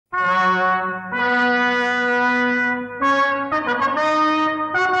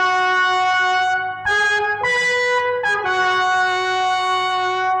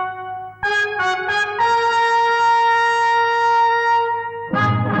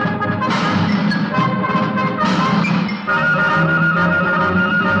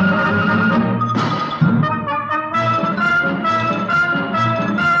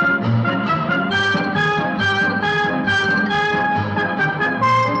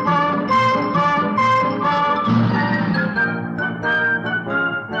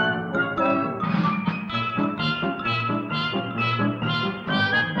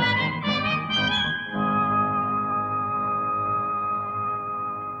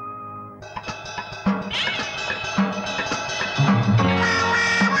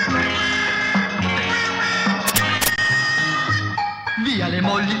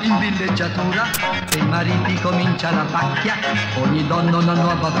mogli in villeggiatura, dei mariti comincia la pacchia, ogni donna una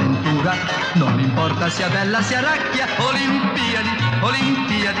nuova avventura, non importa sia bella sia racchia. Olimpiadi,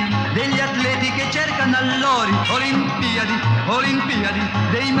 olimpiadi, degli atleti che cercano allori, olimpiadi, olimpiadi,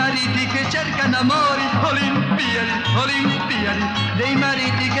 dei mariti che cercano amori, olimpiadi, olimpiadi, dei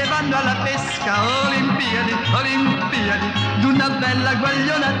mariti che vanno alla pesca, olimpiadi, olimpiadi, d'una bella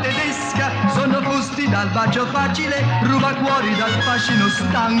guagliona tedesca, sono fusti dal bacio facile, rubacuori dal fascino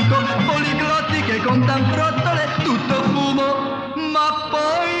stanco, poliglotti che contan frottole, tutto fumo, ma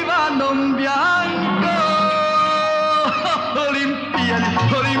poi vanno in bianco. Olimpiadi,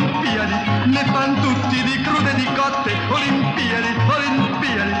 olimpiadi, ne fan tutti di crude e di cotte, olimpiadi,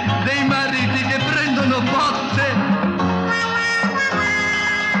 olimpiadi, dei mariti che prendono botte.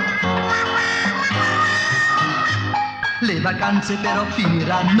 Le vacanze però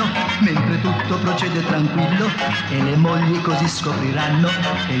finiranno, mentre tutto procede tranquillo, e le mogli così scopriranno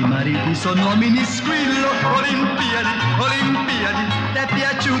che i mariti sono uomini squillo. Olimpiadi, olimpiadi, ti è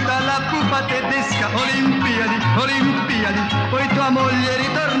piaciuta la pupa tedesca, olimpiadi, olimpiadi, poi tua moglie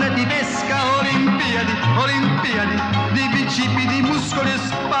ritorna e ti pesca, olimpiadi, olimpiadi, di bicipiti, muscoli e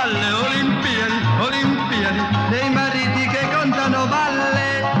spalle, olimpiadi, olimpiadi, dei mariti che contano balle.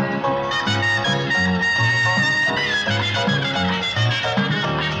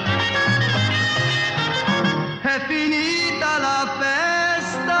 È finita la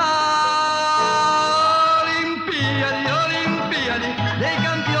festa, olimpiadi, olimpiadi, dei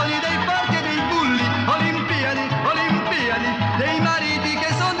campioni, dei forti e dei bulli, olimpiadi, olimpiadi, dei mariti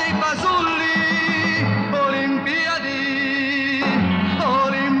che sono dei fasulli, olimpiadi,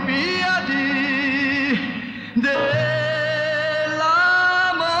 olimpiadi,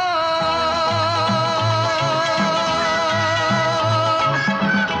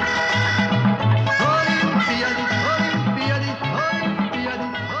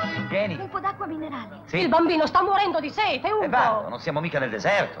 Sì. Il bambino sta morendo di sete, Ugo! vado, non siamo mica nel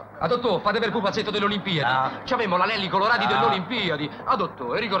deserto. Dottore, fate per il pupazzetto delle Olimpiadi. No. C'avemo l'anelli colorati delle Olimpiadi.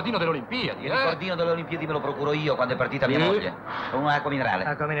 Dottore, il ricordino delle Olimpiadi, Il ricordino delle Olimpiadi me lo procuro io quando è partita mia moglie. Un'acqua minerale.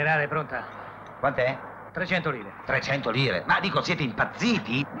 Acqua minerale pronta? Quant'è? 300 lire. 300 lire? Ma dico, siete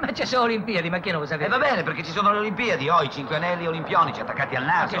impazziti? Ma ci sono Olimpiadi, ma chi non lo sapete? Va bene, perché ci sono le Olimpiadi. Ho i 5 anelli olimpionici attaccati al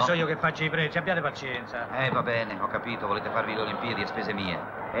naso. Che so io che faccio i prezzi, abbiate pazienza. Va bene, ho capito, volete farvi le Olimpiadi a spese mie.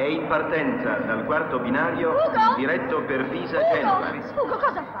 È in partenza dal quarto binario, Ugo? diretto per Pisa-Genova. Ugo,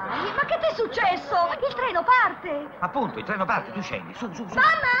 cosa fai? Ma che ti è successo? Il treno parte! Appunto, il treno parte, tu scendi, su, su, su.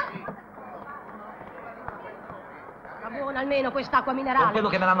 Mamma! Ma buona almeno quest'acqua minerale. Con quello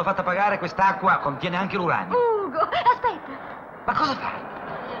che me l'hanno fatta pagare, quest'acqua contiene anche l'uranio. Ugo, aspetta! Ma cosa fai?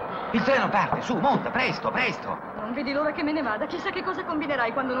 Il treno parte, su, monta, presto, presto. Non vedi l'ora che me ne vada, chissà che cosa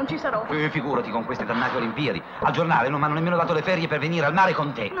combinerai quando non ci sarò. Figurati con queste dannate Olimpiadi. Al giornale non mi hanno nemmeno dato le ferie per venire al mare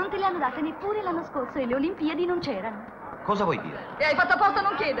con te. Non te le hanno date neppure l'anno scorso e le Olimpiadi non c'erano. Cosa vuoi dire? E hai fatto apposta a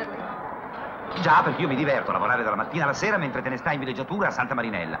non chiederle. Già, perché io mi diverto a lavorare dalla mattina alla sera mentre te ne stai in villeggiatura a Santa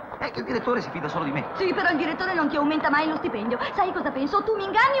Marinella. È che il direttore si fida solo di me. Sì, però il direttore non ti aumenta mai lo stipendio. Sai cosa penso? O tu mi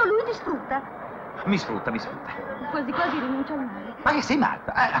inganni o lui ti sfrutta. Mi sfrutta, mi sfrutta. Quasi quasi rinuncio al mare. Ma che sei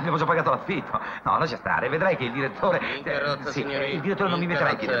matta? Abbiamo già pagato l'affitto. No, lascia stare, vedrai che il direttore... In carrozza, sì, signorina. il direttore non mi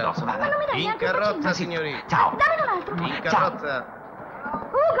metterà i piedi addosso. Va, Ma non mi dai In neanche un carrozza, bacino. signorina. Ciao. Dammene un altro. In Ciao. carrozza.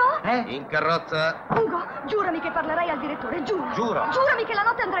 Ugo? In carrozza. Ugo, giurami che parlerai al direttore, giuro. Giuro. Giurami che la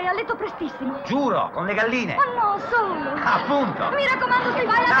notte andrai a letto prestissimo. Giuro, con le galline. Oh no, solo. Appunto. Mi raccomando, stai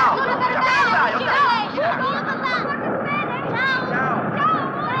vai Ciao. solo per Ciao, me. dai, Ci dai. vai. Ugo, papà. Guarda bene. Ciao. Ciao.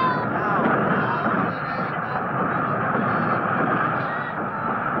 Ciao.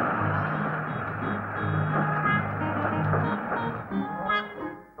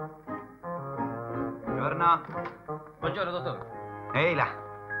 Buongiorno. Buongiorno, dottore. Ehi là.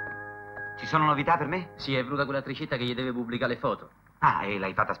 Ci sono novità per me? Sì, è venuta quell'attricetta che gli deve pubblicare le foto. Ah, e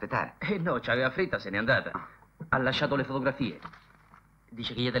l'hai fatta aspettare? No, c'aveva fretta, se n'è andata. Ha lasciato le fotografie.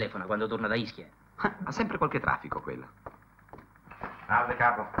 Dice che gli telefona quando torna da Ischia. Ha sempre qualche traffico, quello. Salve,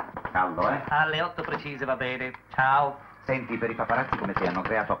 capo. Caldo, eh? Alle 8 precise, va bene. Ciao. Senti, per i paparazzi come te hanno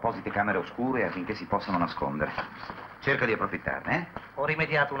creato apposite camere oscure affinché si possano nascondere. Cerca di approfittarne, eh? Ho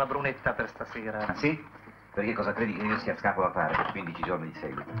rimediato una brunetta per stasera. Ah, sì? Perché cosa credi che io sia a scapo da fare per 15 giorni di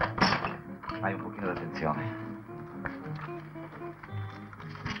seguito? Hai un pochino d'attenzione.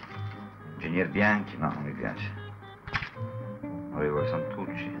 Ingegner Bianchi, no, non mi piace. Onorevole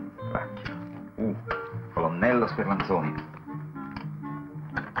Santucci, Racchio. Colonnello Sperlanzoni.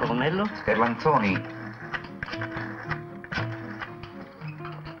 Colonnello? Sperlanzoni.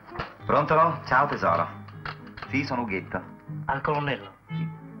 Pronto, no? Ciao, tesoro. Sì, sono Ughetto. Al colonnello.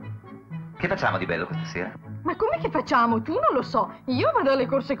 Che facciamo di bello questa sera? Ma come che facciamo? Tu non lo so. Io vado alle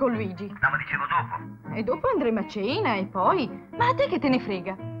corse con Luigi. No, ma dicevo dopo. E dopo andremo a cena e poi... Ma a te che te ne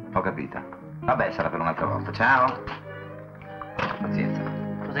frega? Ho capito. Vabbè, sarà per un'altra volta. Ciao. Pazienza.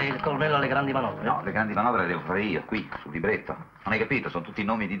 Cos'è il colonnello alle grandi manovre? No, le grandi manovre le devo fare io, qui, sul libretto. Non hai capito? Sono tutti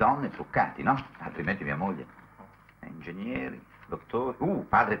nomi di donne truccati, no? Altrimenti mia moglie. Ingegneri, dottori...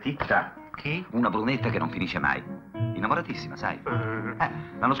 padre Titta. Chi? Una brunetta che non finisce mai. Innamoratissima, sai?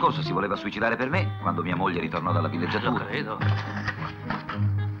 L'anno scorso si voleva suicidare per me, quando mia moglie ritornò dalla villeggiatura. Lo credo.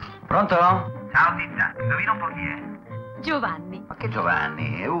 Pronto? Ciao Titta, indovina un po' chi è? Giovanni. Ma che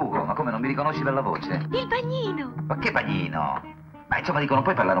Giovanni? È Ugo, ma come non mi riconosci dalla voce? Il bagnino. Ma che bagnino? Ma insomma dico, non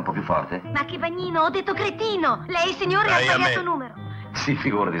puoi parlare un po' più forte? Ma che bagnino? Ho detto cretino. Lei, signore, ha sbagliato numero. Sì,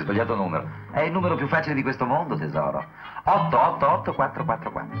 figurati, sbagliato numero. È il numero più facile di questo mondo, tesoro.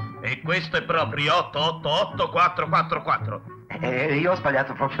 888-444. E questo è proprio 888-444. Io ho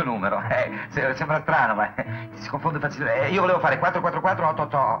sbagliato proprio numero. Sembra strano, ma si confonde facilmente. Io volevo fare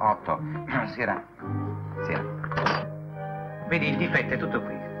 444-888. Sera. Vedi, il difetto è tutto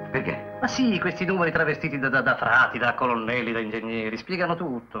qui. Perché? Ma sì, questi numeri travestiti da frati, da colonnelli, da ingegneri, spiegano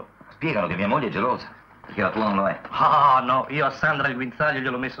tutto. Spiegano che mia moglie è gelosa, perché la tua non lo è. Ah, no, io a Sandra il guinzaglio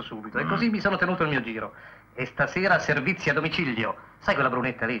gliel'ho messo subito. E così mi sono tenuto il mio giro. E stasera servizi a domicilio. Sai quella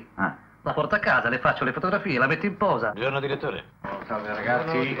brunetta lì? Ah. La porto a casa, le faccio le fotografie, la metto in posa. Buongiorno, direttore. Salve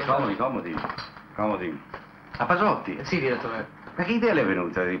ragazzi, comodi. A Pasotti. Sì, direttore. Ma che idea le è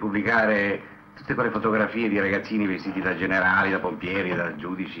venuta di pubblicare tutte quelle fotografie di ragazzini vestiti da generali, da pompieri, da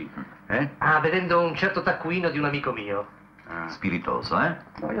giudici? Ah, vedendo un certo taccuino di un amico mio. Ah. Spiritoso, eh?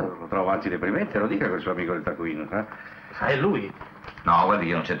 Ma io lo trovo anzi deprimente, lo dica quel suo amico del taccuino, sa? Ah, è lui? No, guardi,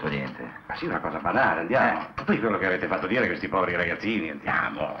 io non c'entro niente. Ma sì, una cosa banale, andiamo. Poi quello che avete fatto dire a questi poveri ragazzini,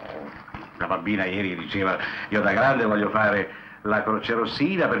 andiamo. La bambina ieri diceva, io da grande voglio fare la croce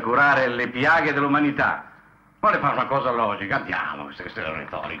rossina per curare le piaghe dell'umanità. Vuole fare una cosa logica, andiamo, questa è la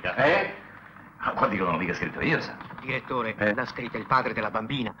retorica, Ma qua dico non l'ho mica scritto io, sa? Direttore, l'ha scritta il padre della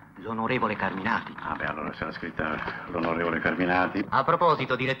bambina, l'onorevole Carminati. Ah beh, allora se l'ha scritta l'onorevole Carminati. A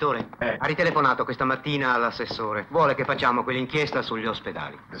proposito, direttore, ha ritelefonato questa mattina all'assessore. Vuole che facciamo quell'inchiesta sugli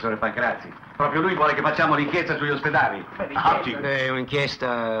ospedali. Assessore Pancrazzi, proprio lui vuole che facciamo l'inchiesta sugli ospedali. È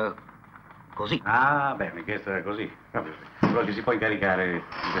un'inchiesta così. Ah, beh, un'inchiesta così. Proprio quello che si può incaricare di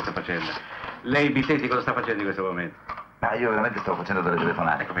questa faccenda. Lei, Bittetti, cosa sta facendo in questo momento? Ma io veramente sto facendo delle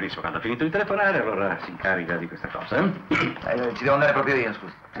telefonate. Ecco, benissimo, quando ha finito di telefonare, allora si incarica di questa cosa, Ci devo andare proprio io,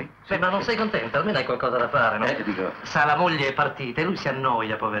 scusi. Sì. Beh, ma non sei contento? Almeno hai qualcosa da fare, no? Dico. Sa, la moglie è partita e lui si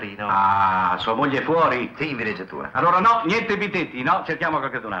annoia, poverino. Ah, sua moglie è fuori? Sì, in villeggiatura. Allora no, niente Bittetti, no, cerchiamo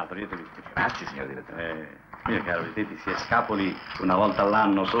qualcun altro, niente Bittetti. Grazie, signor direttore. Mio caro Bittetti, si è scapoli una volta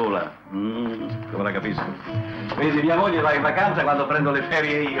all'anno sola. Come la capisco? Vedi, mia moglie va in vacanza quando prendo le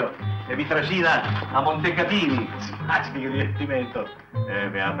ferie io. E mi trascina a Montecatini. Ah, che divertimento.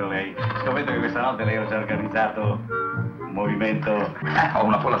 Beato lei. Scommetto che questa notte lei ha già organizzato un movimento. Ho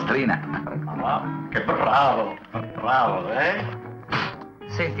una pollastrina. Ah, che bravo,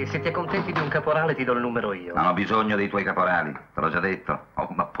 Senti, se ti accontenti di un caporale ti do il numero io. Non ho bisogno dei tuoi caporali, te l'ho già detto. Ho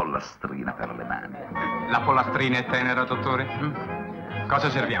una pollastrina per le mani. La pollastrina è tenera, dottore? Cosa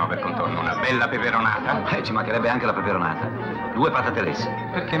serviamo per contorno? Una bella peperonata? Ci mancherebbe anche la peperonata. 2 patate lesse.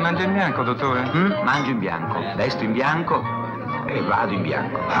 Perché mangia in bianco, dottore? Mangio in bianco, vesto in bianco e vado in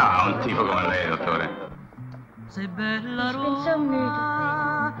bianco. Ah, un tipo come lei, dottore. Sei bella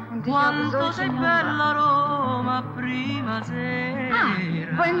Roma, quanto sei bella Roma prima sera.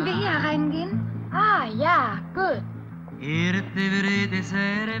 Wollen wir hier reingehen? Ah, ja, gut. Irte verede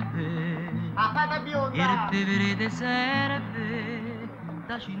serve, irte verede serve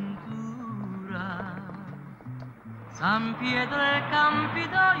da cintura. San Pietro e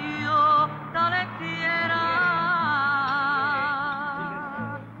Campidoglio da lettiera.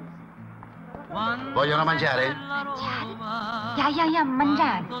 Vogliono mangiare? Ja,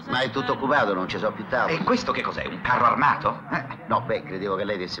 mangiare. Ma è tutto occupato, non ci sono più tavoli. E questo che cos'è? Un carro armato? No, beh, credevo che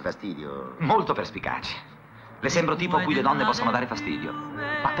lei desse fastidio. Molto perspicace. Le sembro tipo a cui le donne possono dare fastidio.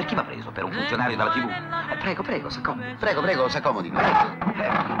 Ma per chi m'ha preso? Per un funzionario della TV? Prego, s'accomodi. Prego, s'accomodi.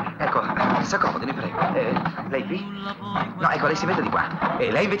 Ecco, s'accomodi, ne prego. Lei qui? No, ecco, lei si mette di qua.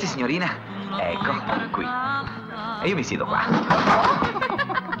 E lei invece, signorina? Ecco, qui. E io mi siedo qua.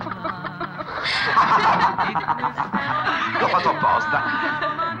 L'ho fatto apposta.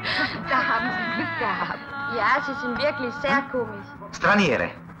 Da haben Sie Glück gehabt. Ja, Sie sind wirklich sehr komisch.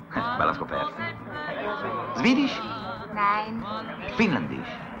 Straniere. Bella scoperta. Swedish? Nein, Finlandish?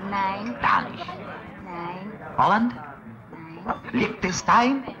 nein, Danish? nein, Holland? nein.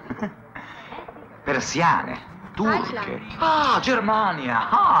 Liechtenstein? Persiane? Turche? Deutschland. Ah, Germania!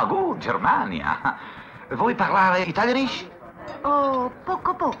 Ah, gut, Germania! Vuoi parlare italianish? Oh,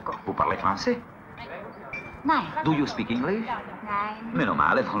 poco. Vous parlez français? Nein. Do you speak English? Nein. Meno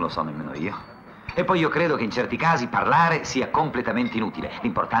male, non lo so nemmeno io. E poi io credo che in certi casi parlare sia completamente inutile.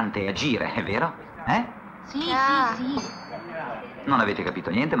 L'importante è agire, è vero? Sì. Non avete capito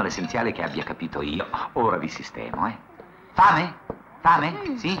niente, ma l'essenziale è che abbia capito io. Ora vi sistemo, Fame?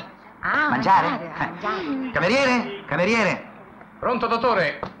 Sì? Mangiare? Cameriere? Pronto,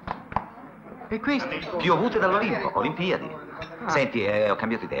 dottore? E questi? Piovute dall'Olimpo, Olimpiadi. Senti, ho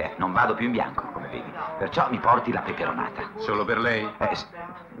cambiato idea, non vado più in bianco, come vedi. Perciò mi porti la peperonata. Solo per lei?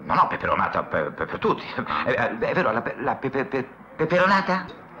 No, peperonata per tutti. È vero, la peperonata?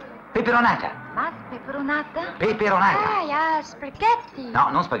 Peperonata. Was, peperonata? Peperonata. Ah, ja, spaghetti. No,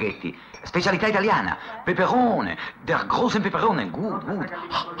 non spaghetti. Specialità italiana. Peperone. Der großen Peperone. Good.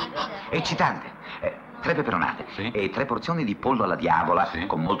 Eccitante. 3 peperonate. Sì. E 3 porzioni di pollo alla diavola. Sì.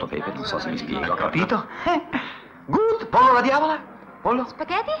 Con molto pepe, non so se mi spiego, capito? Good. Pollo alla diavola? Pollo?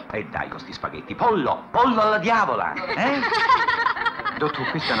 Spaghetti? E dai con sti spaghetti. Pollo alla diavola. Dottor,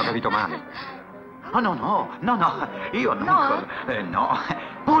 questi hanno capito male. Oh, no, io non... No? No.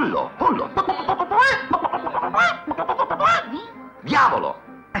 Pollo. Diavolo.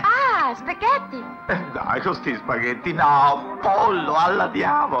 Ah, spaghetti. Dai, con sti spaghetti, no. Pollo alla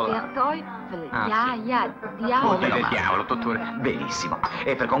diavola. Der Teufel. Ah, Ja, diavolo. Meno del male. diavolo, dottore. Benissimo.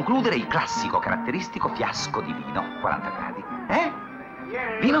 E per concludere il classico caratteristico fiasco di vino, 40 gradi.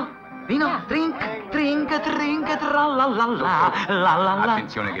 Vino? Drink, tralala.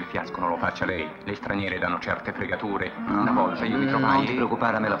 Attenzione che il fiasco non lo faccia lei. Le straniere danno certe fregature. Una volta io mi trovai... Non ti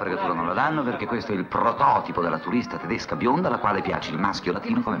preoccupare, a me la fregatura non la danno perché questo è il prototipo della turista tedesca bionda alla quale piace il maschio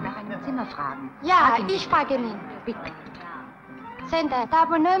latino come me. Zimmer fragen. Ja, ich frage ihn. Senta, da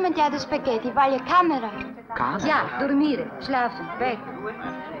abonnement ja de spaghetti, voglio camera. Casa? Ja, dormire, schlafen, weg,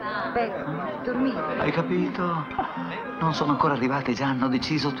 dormire. Hai capito? Non sono ancora arrivate, già hanno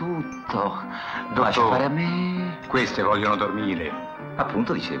deciso tutto. Lascia fare a me. Queste vogliono dormire.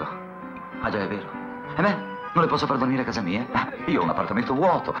 Appunto dicevo. Ah già, è vero. E beh, non le posso far dormire a casa mia? Io ho un appartamento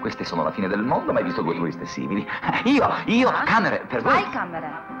vuoto. Queste sono la fine del mondo, ma hai visto 2 turiste simili. Io, camere, per voi. Zwei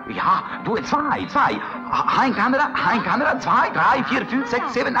Kamera. Ja, 2, 2. Ein Kamera, 2, 3, 4, 5, 6,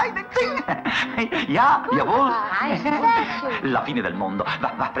 7, 8, 10. Ja, jawohl. La fine del mondo.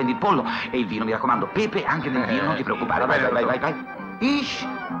 Va, prendi il pollo e il vino, mi raccomando. Pepe anche nel vino, non ti preoccupare. Vai. Ich,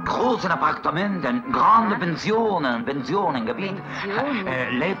 großen Appartamenten, grande Pensionen, capito?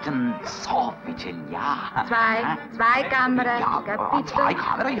 Letten soffice, ja. Zwei Kamera, capito? 2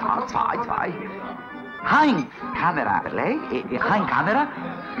 Kamera, ja, 2. Ein Kamera per lei e ein Kamera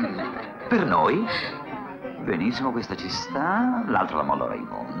per noi. Benissimo, questa ci sta. L'altra la mollo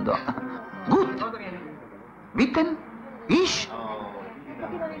Raimondo. Gut. Bitten? Ich?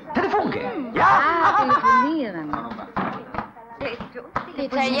 Telefonke? Ja? Telefonieren. Die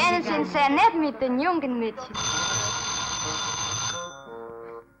Italiener sind sehr nett mit den jungen Mädchen.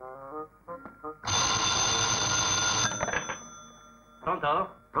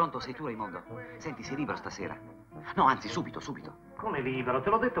 Pronto? Pronto, sei tu Raimondo? Senti, sei libero stasera? No, anzi, subito. Come libero? Te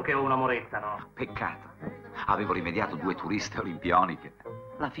l'ho detto che ho un'amoretta, no? Peccato. Avevo rimediato 2 turiste olimpioniche.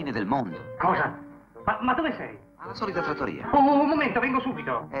 La fine del mondo. Cosa? Ma dove sei? Alla solita trattoria. Un momento, vengo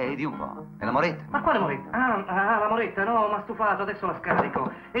subito. Di un po'. È la moretta. Ma quale moretta? Ah, la moretta, no, m'ha stufato, adesso la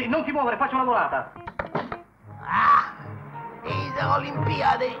scarico. E non ti muovere, faccio una volata. Diese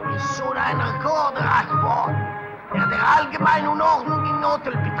Olympiade ist schon ein Rekordradsport. Der allgemeine Unordnung im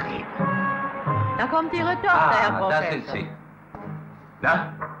Hotelbetrieb. Da kommt Ihre Tochter, Herr Das Professor. sind Sie.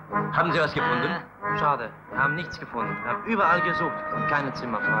 Na, haben Sie was gefunden? Schade, wir haben nichts gefunden. Wir haben überall gesucht, keine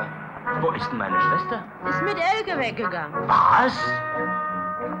Zimmer frei. Wo ist denn meine Schwester? Ist mit Elke weggegangen. Was?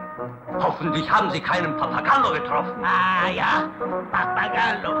 Hoffentlich haben Sie keinen Papagallo getroffen. Ah ja,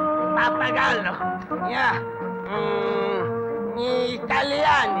 Pappagallo. Ja, gli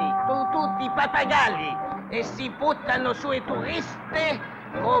italiani sono tutti pappagalli e si buttano sui turisti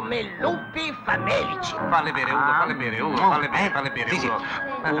come lupi famelici. Falle bere, Ugo, falle bere, Sì. Ugo.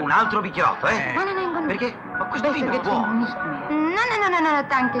 Un altro bicchiotto, Perché? Ma questo vino è buono. No,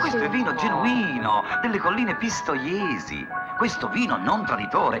 danke Questo è schön. vino genuino, delle colline pistoiesi. Questo vino non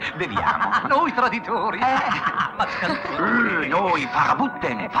traditore. Beviamo. Noi traditori. Ma noi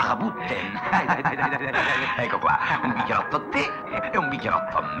farabutten. Dai. Ecco qua, un bicchierotto a te e un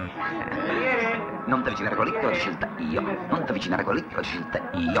bicchierotto a me. Non ti avvicinare con lì, che l'ho scelta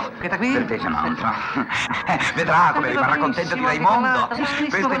io. Che da qui? Per te c'è un altro. Vedrà come rimarrà contenta di Raimondo.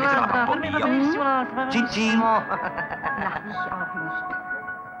 Questo invece la pappo io. Cin cin. Na, ich auch nicht.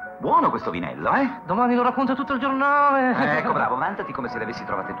 Buono questo vinello, eh? Domani lo racconta tutto il giornale. Ecco, bravo, vantati come se le avessi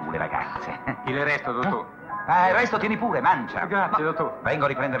trovate tu, le ragazze. Il resto, dottor. Il resto tieni pure, mangia. Grazie, dottor. Vengo a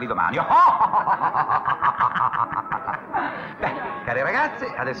riprenderli domani. Beh, care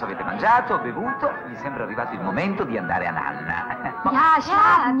ragazze, adesso avete mangiato, bevuto, mi sembra arrivato il momento di andare a nanna.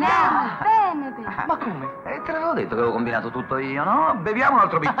 Bene, bene. Ma come? Te l'avevo detto che avevo combinato tutto io, no? Beviamo un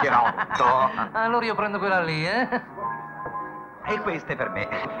altro bicchierotto. Allora io prendo quella lì, eh? E queste per me.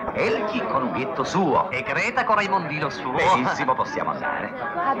 Elchi con Ughetto suo. E Greta con Raimondino suo. Benissimo, possiamo andare.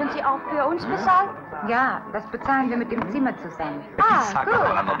 Haben Sie auch für uns bezahlt? Ja, das bezahlen wir mit dem Zimmer zusammen. Chissà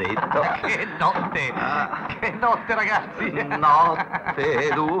cosa l'hanno detto. Che notte! Che notte, ragazzi!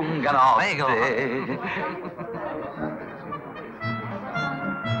 Notte, lunga notte. Prego.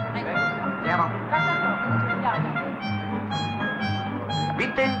 Andiamo.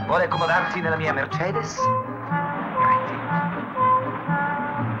 Bitte, vuole accomodarsi nella mia Mercedes?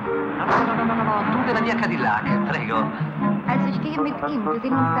 No, tu nella mia Cadillac, prego. Also ich gehe mit ihm. Wir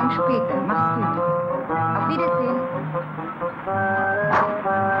sehen uns dann später. Mach's gut. Auf Wiedersehen.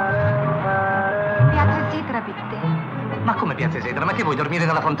 Piazza Sidra, bitte. Ma come Piazza Sidra? Ma che vuoi dormire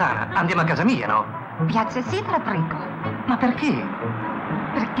nella fontana? Andiamo a casa mia, no? Piazza Sidra, prego. Ma perché?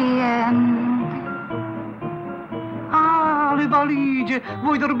 Perché, Ah, le valigie!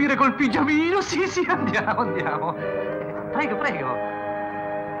 Vuoi dormire col pigiamino? Sì, sì, andiamo. Prego, prego.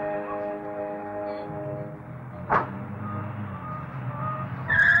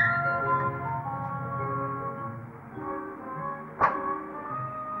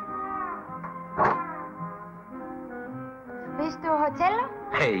 Hotello?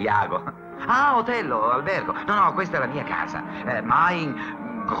 Iago. Ah, hotello, albergo. No, questa è la mia casa.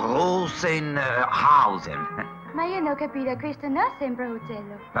 Mein großen Hausen. Ma io non ho capito, questo non sembra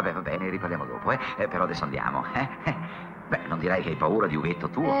hotello. Vabbè, va bene, riparliamo dopo, però adesso andiamo, Beh, non direi che hai paura di Ughetto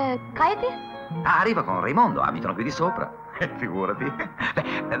tuo. Kaiti? Ah, arriva con Raimondo, abitano qui di sopra. Figurati.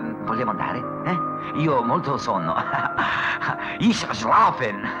 Beh, vogliamo andare? Io ho molto sonno. Ich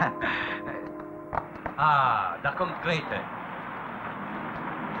schlafen. Ah, da kommt Grete.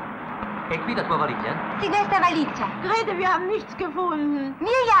 E qui la tua valigia? Sie, questa valigia. Grete, wir haben nichts gefunden.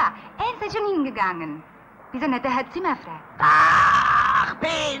 Mir ja. Er ist ja schon hingegangen. Dieser nette hat Zimmer frei. Ah,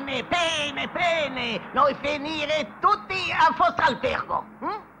 bene, bene, bene. Noi finire tutti al vostro albergo.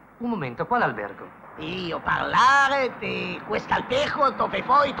 Un momento, quale albergo? Io parlare di quest'albergo dove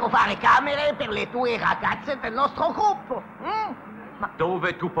puoi trovare camere per le tue ragazze del nostro gruppo. Ma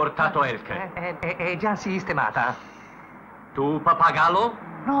dove tu portato Elke? È già sistemata. Tu pappagallo?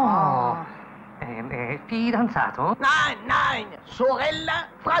 No. Fidanzato? Nein, sorella,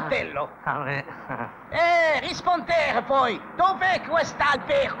 fratello. Rispondere poi, dov'è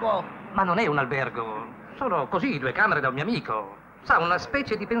quest'albergo? Ma non è un albergo, sono così 2 camere da un mio amico. Sa, una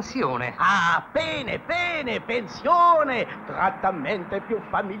specie di pensione. Ah, bene, pensione. Trattamento più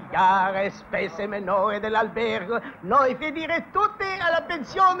familiare, spese minori dell'albergo. Noi finire tutti alla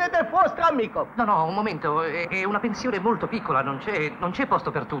pensione del vostro amico. No, un momento, è una pensione molto piccola, non c'è posto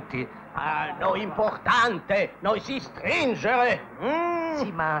per tutti. Ah, no, importante, noi si stringere. Sì,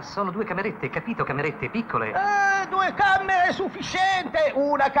 ma sono 2 camerette, capito? Camerette piccole. 2 camere sufficiente.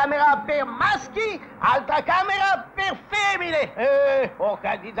 Una camera per maschi, altra camera per femmine.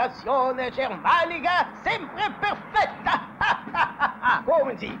 Organizzazione germanica sempre perfetta.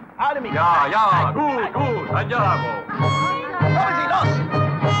 Come si? Amico. Ja, gut, andiamo. Come si, los?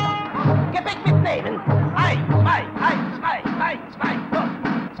 Gepäck mitnehmen. 1, 2, 3.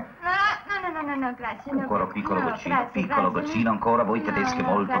 No, grazie. Ancora piccolo goccino ancora, voi tedesche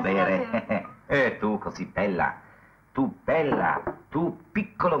molto bere. E tu così bella, tu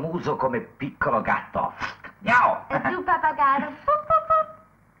piccolo muso come piccolo gatto. Miau! E tu pappagallo.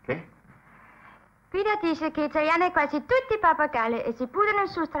 Che? Guido dice che italiani quasi tutti pappagalli e si pudono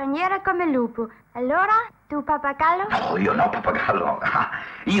su straniera come lupo. Allora, tu pappagallo? No, io no, pappagallo.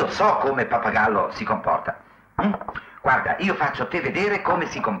 Io so come pappagallo si comporta. Guarda, io faccio te vedere come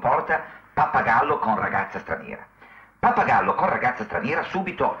si comporta pappagallo con ragazza straniera. Pappagallo con ragazza straniera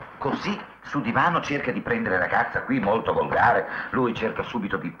subito così su divano cerca di prendere ragazza, qui molto volgare, lui cerca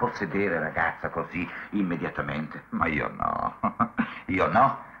subito di possedere ragazza così immediatamente. Ma io no,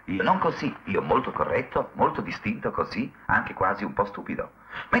 io non così, io molto corretto, molto distinto così, anche quasi un po' stupido.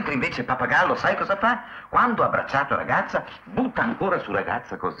 Mentre invece pappagallo sai cosa fa? Quando ha abbracciato ragazza, butta ancora su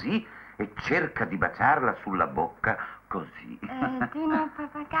ragazza così e cerca di baciarla sulla bocca così. Tu no,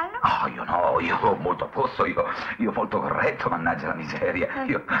 pappagallo? Oh, io no, io molto a posto, io molto corretto, mannaggia la miseria.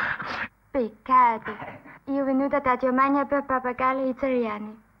 Peccato. Io venuta da Germania per pappagalli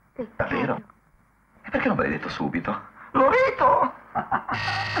italiani. Peccato. Davvero? E perché non me l'hai detto subito? L'ho detto!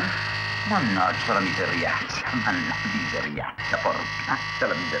 Mannaggia la miseriaccia, porcaccia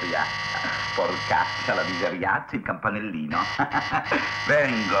la miseriaccia, porcaccia la miseriaccia, il campanellino.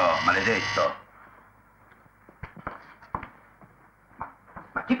 Vengo, maledetto.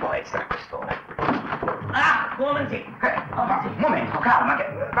 Ma chi può essere a quest'ora? Ah, come sì? Un momento, calma,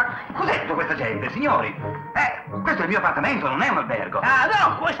 ma cos'è tutta questa gente, signori? Questo è il mio appartamento, non è un albergo. Ah,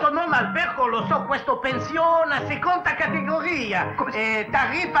 no, questo non albergo, lo so, questo pensione, seconda categoria.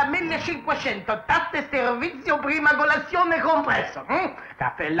 Tariffa 1500, tasse servizio, prima colazione compreso.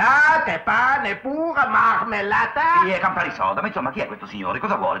 Caffè latte, pane pura, marmellata. Sì, campari soda, ma insomma, chi è questo signore?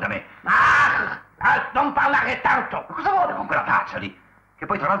 Cosa vuole da me? Non parlare tanto. Ma cosa vuole con quella faccia lì? Che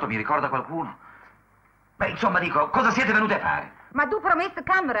poi tra l'altro mi ricorda qualcuno. Beh, insomma, dico, cosa siete venuti a fare? Ma tu promesso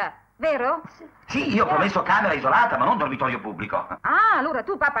camera, vero? Sì, io ho promesso camera isolata, ma non dormitorio pubblico. Ah, allora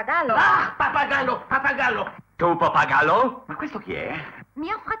tu pappagallo. Ah, pappagallo. Tu pappagallo? Ma questo chi è?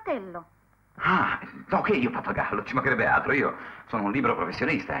 Mio fratello. Ah, no, che io pappagallo, ci mancherebbe altro, io sono un libero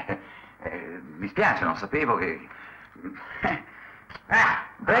professionista. Mi spiace, non sapevo che...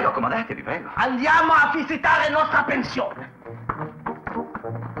 Prego, accomodatevi, prego. Andiamo a visitare nostra pensione.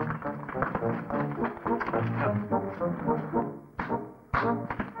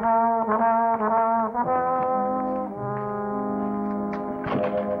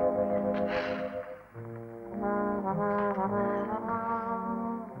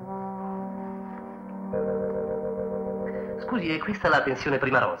 Scusi, è questa la pensione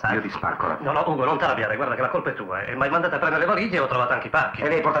prima rosa? Io ti spacco la... No, Ugo, non t'arrabbiare, guarda che la colpa è tua. Mi hai mandato a prendere le valigie e ho trovato anche i pacchi. E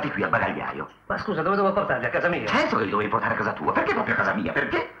li hai portati qui al bagagliaio? Ma scusa, dove devo portarli? A casa mia? Certo che li dovevi portare a casa tua. Perché proprio a casa mia?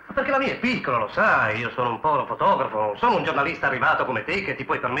 Perché? Perché la mia è piccola, lo sai. Io sono un po' un fotografo, sono un giornalista arrivato come te che ti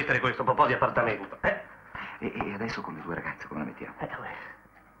puoi permettere questo po' di appartamento. E adesso con le due ragazze come la mettiamo?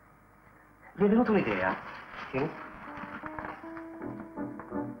 Mi è venuta un'idea. Sì?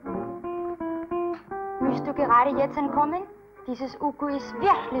 Möchtest du gerade jetzt entkommen? Dieses Ugo ist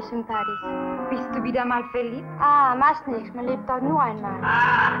wirklich sympathisch. Bist du wieder mal verliebt? Ah, machst nichts, man lebt doch nur einmal.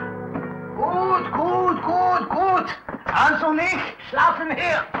 Gut. Hans und ich schlafen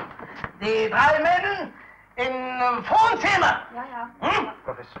hier. Die 3 Männer im Wohnzimmer. Ja.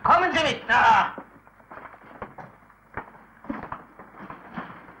 Professor. Kommen Sie mit.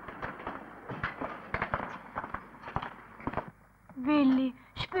 Willi,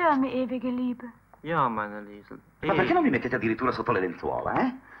 spür mir ewige Liebe. Ja, meine Liesel. Ma perché non vi mettete addirittura sotto le lenzuola,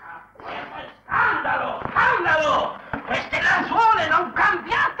 Scandalo! Queste lenzuole non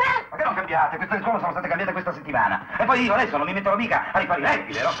cambiate? Ma che non cambiate? Queste lenzuola sono state cambiate questa settimana. E poi io adesso non mi metterò mica a rifare i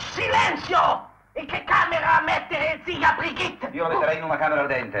letti, vero? Silenzio! In che camera mettere zia Brigitte? Io la metterei in una camera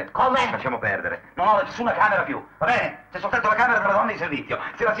ardente. Come? Lasciamo perdere. Non ho nessuna camera più, va bene? C'è soltanto la camera della donna in servizio.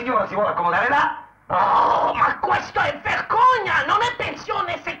 Se la signora si vuole accomodare là... Oh, ma questo è vergogna! Non è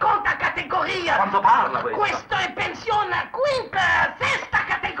pensione seconda categoria! Quanto parla questo? Questo è pensione quinta, sesta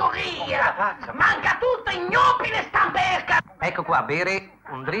categoria! Manca tutto ignobile stamberga! Ecco qua, bere,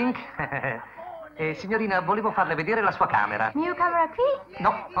 un drink. Signorina, volevo farle vedere la sua camera. Mia camera qui?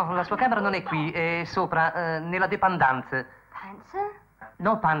 No, la sua camera non è qui, è sopra, nella dépendance. Panzer?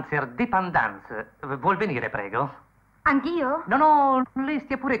 No, Panzer, dépendance. Vuol venire, prego? Anch'io? No, lei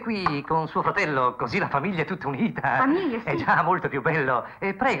stia pure qui con suo fratello, così la famiglia è tutta unita. Famiglia, sì. È già molto più bello.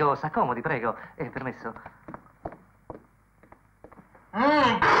 Prego, s'accomodi, prego. È permesso.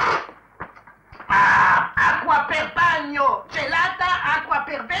 Acqua per bagno, gelata, acqua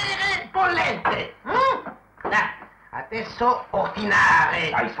per bere, bollente. Adesso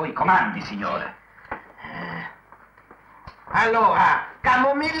ordinare. Ai suoi comandi, signore. Allora,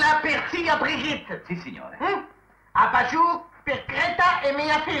 camomilla per zia Brigitte. Sì, signore. Abajur per Greta e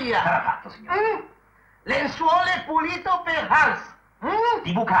mia figlia. Sarà fatto, signore. Lenzuole pulito per Hans.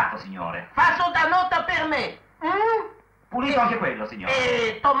 Di bucato, signore. Faso da nota per me. Pulito anche quello, signore.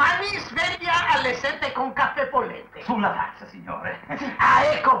 E domani sveglia alle 7 con caffè bollente. Sulla faccia, signore.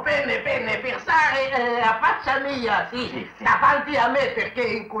 Ecco, bene, versare a faccia mia, sì, davanti a me, perché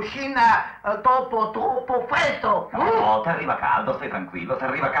in cucina dopo troppo freddo. No, ti arriva caldo, stai tranquillo, ti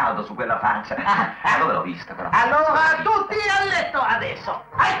arriva caldo su quella faccia. Dove l'ho vista quella faccia? Allora, tutti a letto adesso.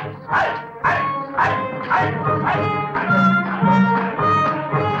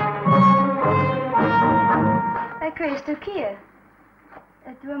 E questo chi è?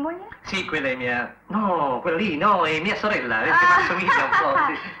 E tua moglie? Sì, quella è mia... No, quella lì, no, è mia sorella, che mi assomiglia un po'.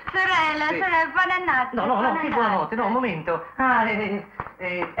 Sì. Sorella, Sì. sorella, buonanotte. No, che buonanotte, no, un momento.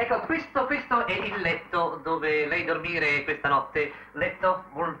 Ecco, questo è il letto dove lei dormire questa notte. Letto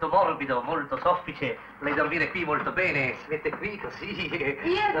molto morbido, molto soffice. Lei dormire qui molto bene, si mette qui così.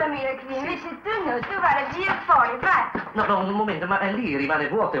 Io dormire qui, invece tu no, tu vai via fuori, vai. No, un momento, ma lì rimane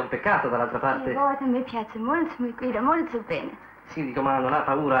vuoto, è un peccato dall'altra parte. Vuoto mi piace molto, mi guida molto bene. Sì, dico, ma non ha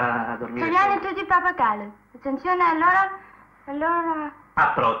paura a dormire? Togliamo tutti i pappagalli. Attenzione, allora...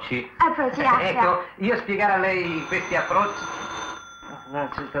 Approcci. Approcci, ecco, io spiegare a lei questi approcci... No,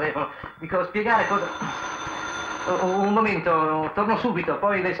 c'è il telefono. Dico, spiegare cosa... Un momento, torno subito,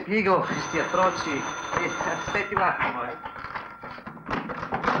 poi le spiego questi approcci. Aspetti un attimo.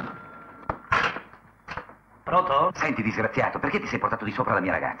 Pronto? Senti, disgraziato, perché ti sei portato di sopra la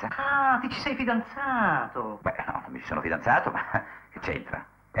mia ragazza? Ah, ti ci sei fidanzato. Beh, no, non mi sono fidanzato, ma che c'entra?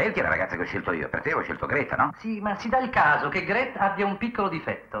 È la ragazza che ho scelto io, per te ho scelto Greta, no? Sì, ma si dà il caso che Greta abbia un piccolo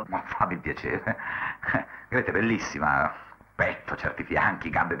difetto. Ma fammi il piacere. Greta è bellissima, petto, certi fianchi,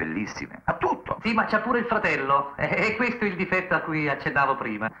 gambe bellissime, ha tutto. Sì, ma c'ha pure il fratello. E questo è il difetto a cui accennavo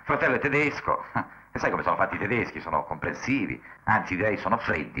prima. Fratello è tedesco. E sai come sono fatti i tedeschi? Sono comprensivi, anzi direi sono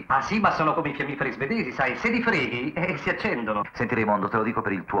freddi. Ah sì, ma sono come i fiammiferi svedesi, sai, se li freghi si accendono. Senti Raimondo, te lo dico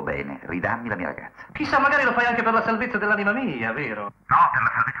per il tuo bene, ridammi la mia ragazza. Chissà, magari lo fai anche per la salvezza dell'anima mia, vero? No, per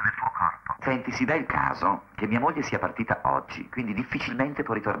la salvezza del tuo corpo. Senti, si dà il caso che mia moglie sia partita oggi, quindi difficilmente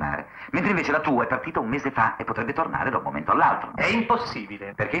può ritornare. Mentre invece la tua è partita un mese fa e potrebbe tornare da un momento all'altro. È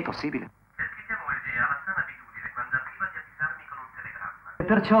impossibile. Perché è impossibile? Perché mia moglie ha la sana abitudine quando arriva di avvisarmi con un telegramma.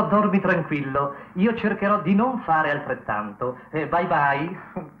 Perciò dormi tranquillo, io cercherò di non fare altrettanto. Bye bye.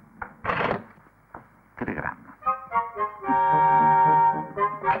 Telegramma.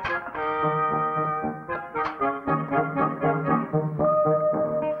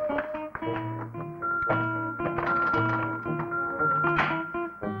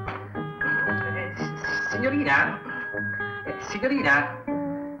 Signorina,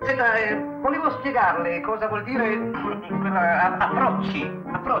 senta, volevo spiegarle cosa vuol dire approcci.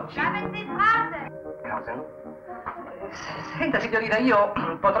 Cosa? Senta, signorina, io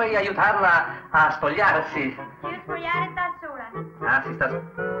potrei aiutarla a spogliarsi. Io spogliare da sola. Ah,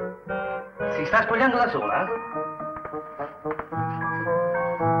 si sta spogliando da sola?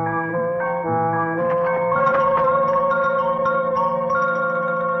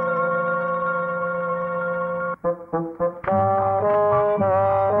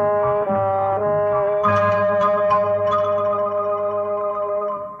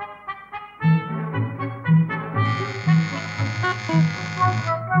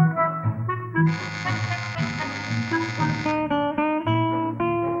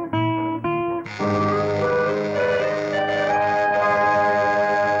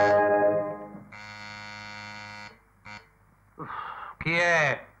 Chi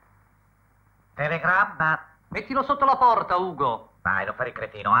è? Telegramma? Mettilo sotto la porta, Ugo. Dai, non fare il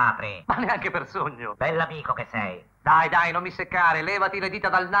cretino, apri. Ma neanche per sogno. Bell'amico che sei. Dai, non mi seccare, levati le dita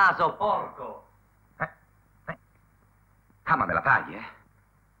dal naso, porco. Ah, ma me la paghi, eh?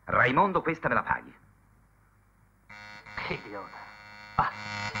 Raimondo, questa me la paghi. Che idiota. Ah.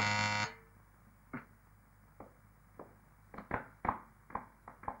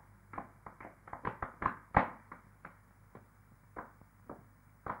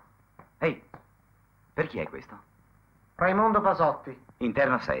 Ehi, per chi è questo? Raimondo Pasotti.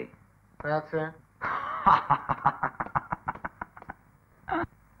 Interno 6. Grazie.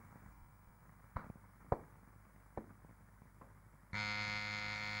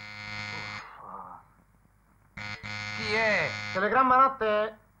 Chi è? Telegramma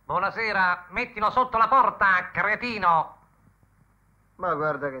notte? Buonasera, mettilo sotto la porta, cretino. Ma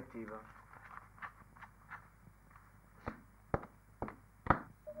guarda che tipo.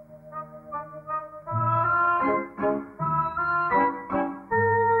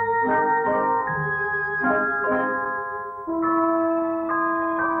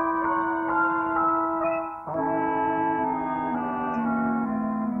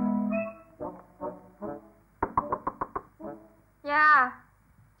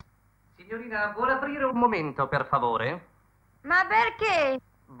 Signorina, vuole aprire un momento, per favore? Ma perché?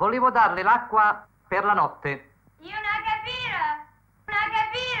 Volevo darle l'acqua per la notte. Io non capire.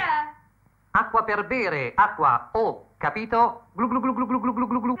 Acqua per bere, acqua, oh, capito? Glu glu glu glu glu glu glu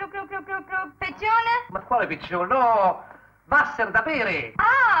glu glu. Peccione? Ma quale piccione? No! Wasser da bere!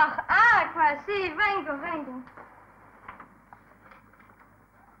 Ah, acqua, sì, vengo.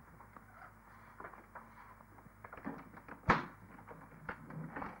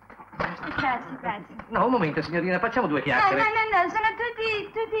 grazie, grazie. No, un momento, signorina, facciamo due chiacchiere. No, sono tutti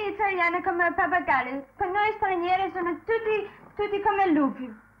italiani come pappagalli. Per noi stranieri sono tutti come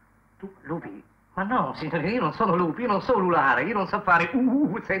lupi. Tu, lupi? Ma no, signorina, io non sono lupi, io non so ululare, io non so fare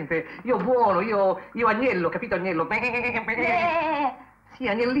sente, io buono, io agnello, capito agnello? Sì,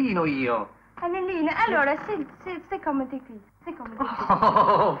 agnellino io. Agnellino, allora, stai comodi qui, stai comodi qui.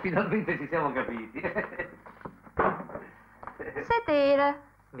 Oh, finalmente ci siamo capiti. Sedere.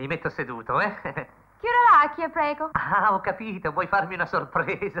 Mi metto seduto, eh? Chiudo l'occhio, prego. Ah, ho capito, vuoi farmi una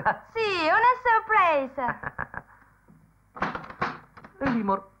sorpresa? Sì, una sorpresa.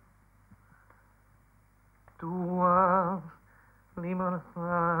 Limor. Tua, limor,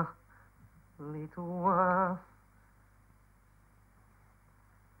 li tua.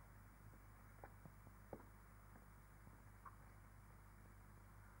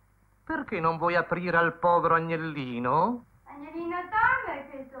 Perché non vuoi aprire al povero agnellino? Agnellino dorme,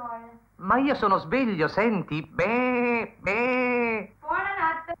 tesoro. Ma io sono sveglio, senti? Beh.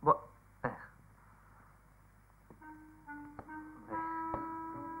 Buonanotte.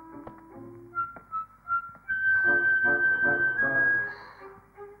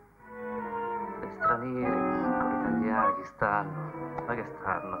 Gli stranieri, con gli italiani, chi stanno? Ma che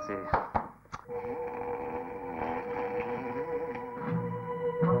stanno, sì.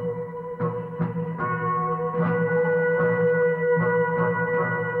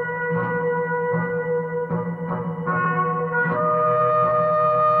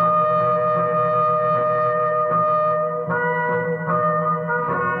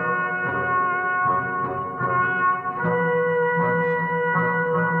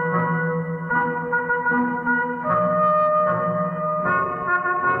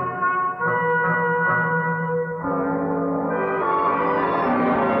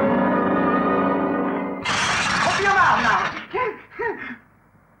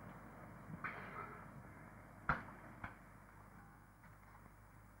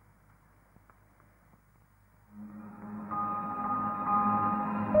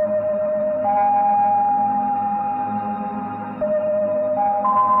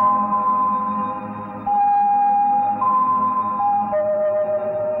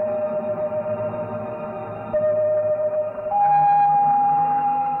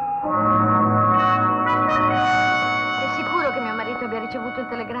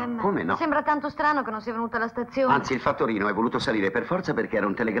 Sembra tanto strano che non sia venuta alla stazione. Anzi, il fattorino è voluto salire per forza perché era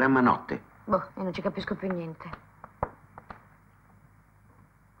un telegramma a notte. Boh, io non ci capisco più niente.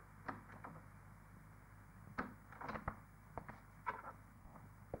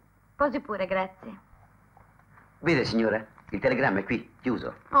 Posi pure, grazie. Vede, signora, il telegramma è qui,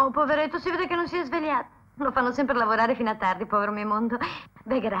 chiuso. Oh, poveretto, si vede che non si è svegliato. Lo fanno sempre lavorare fino a tardi, povero mio mondo.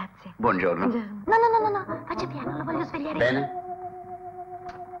 Beh, grazie. Buongiorno. No, faccia piano, lo voglio svegliare. Bene.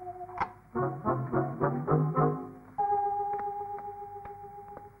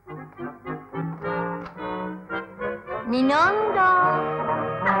 Ninondo! Ma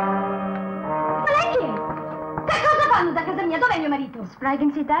lei chi è? Che cosa fanno da casa mia? Dov'è mio marito?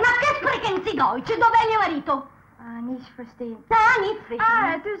 Sprechen Sie das? Ma che sprechen Sie Deutsch? Dov'è mio marito? Nicht verstehen. Nicht verstehen.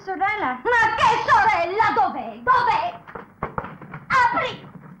 Ah, tu sorella. Ma che sorella? Dov'è? Dov'è? Apri!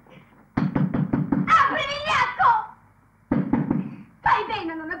 Apri, vigliacco! Fai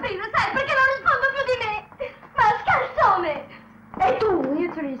bene a non aprire, sai, perché non rispondo più di me! Ma scarsone! E tu? Io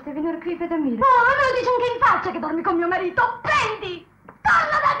turista, venire qui per dormire. Oh, ma me lo dici anche in faccia che dormi con mio marito! Prendi!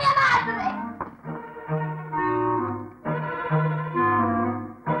 Torna da mia madre!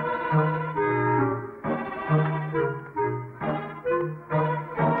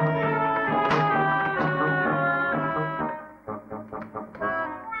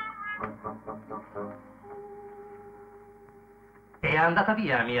 È andata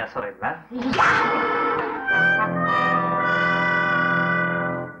via mia sorella?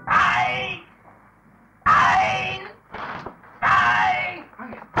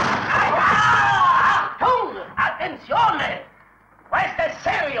 Attenzione! Questo è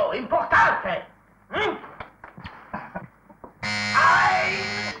serio, importante!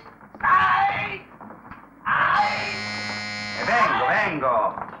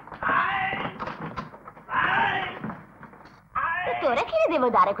 Vengo! Dottore, a chi le devo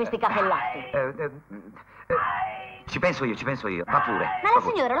dare questi cappellati? Ci penso io, va pure. Ma la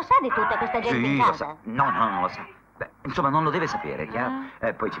signora lo sa di tutta questa gente in Sì, casa? lo sa. No, non lo sa. Beh, insomma, non lo deve sapere, chiaro?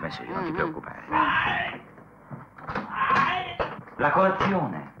 Poi ci penso io, non ti preoccupare. La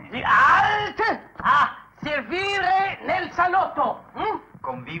colazione. Alt! A servire nel salotto!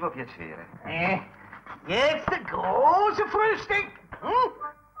 Con vivo piacere. Jetzt große Frühstück!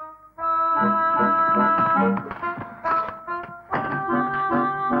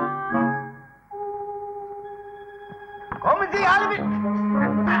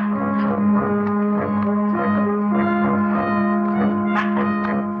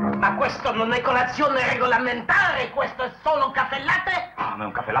 non è colazione regolamentare, questo è solo caffè latte? Ah, ma è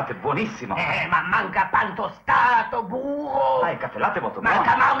un caffè latte buonissimo. Ma manca pan tostato, burro. Ma il caffè latte è molto buono.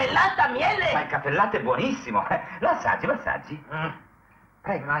 Manca marmellata, miele. Ma il caffè latte è buonissimo. Lo assaggi, lo assaggi.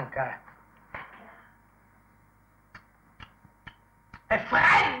 Prego. Manca. È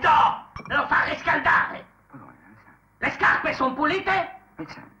freddo! Lo fa riscaldare. Le scarpe sono pulite?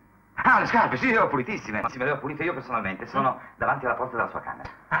 Ah, le scarpe, sì, le ho pulitissime. Sì, me le ho pulite io personalmente. Sono davanti alla porta della sua camera.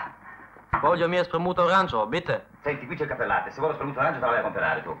 Voglio mia spremuta arancio, bitte. Senti, qui c'è il caffè latte. Se vuoi lo spremuto arancio te la vai a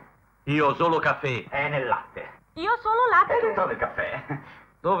comprare tu. Io solo caffè. È nel latte. Io solo latte. È dentro nel caffè.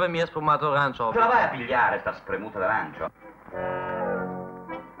 Dove mi è sfumato arancio? Te la vai a pigliare, sta spremuta d'arancio.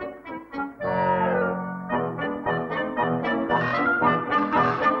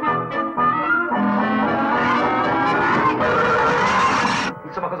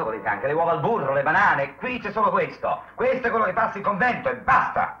 Insomma, cosa volete anche? Le uova al burro, le banane? Qui c'è solo questo. Questo è quello che passa in convento e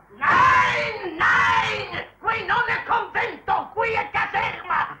basta. Nein! Qui non è convento, qui è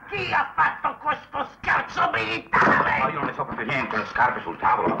caserma! Chi ha fatto questo scherzo militare? Ma io non ne so proprio niente, le scarpe sul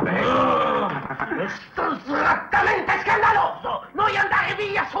tavolo, vabbè. Questo srattamente scandaloso! Vuoi andare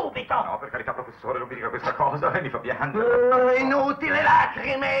via subito? No, per carità, professore, non mi dica questa cosa, mi fa piangere. Inutile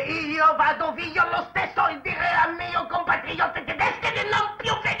lacrime, io vado via lo stesso e dire al mio compatriota tedesco di non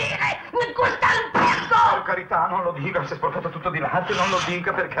più venire in quest'albergo! Per carità, non lo dica, si è sporcato tutto di latte, non lo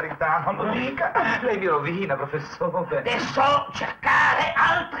dica, per carità, non lo dica. Lei mi rovina, professore. Adesso cercare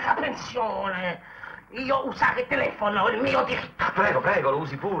altra pensione. Io usare il telefono, il mio diritto. Prego, prego, lo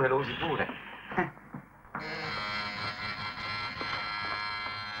usi pure, lo usi pure.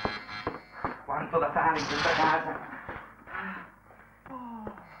 Quanto da fare in questa casa.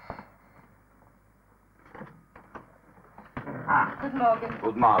 Ah. Good morning.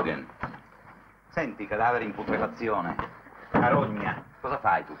 Good morning. Senti, cadavere in putrefazione. Carogna. Cosa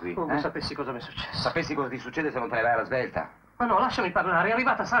fai tu qui? Non sapessi cosa mi è successo. Sapessi cosa ti succede se non te ne vai alla svelta? Ma no, lasciami parlare, è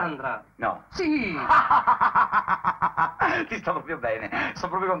arrivata Sandra. No. Sì. Ti sto proprio bene,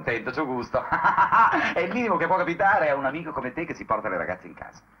 sono proprio contento, c'ho gusto. È il minimo che può capitare a un amico come te che si porta le ragazze in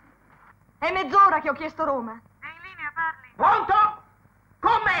casa. È mezz'ora che ho chiesto Roma. È in linea, parli. Pronto?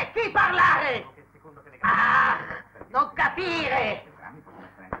 Come? Chi parlare? Ah, non capire!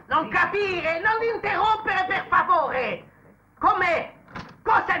 Non capire! Non interrompere, per favore! Come?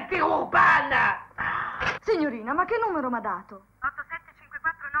 Cosa interrompanna? Signorina, ma che numero mi ha dato?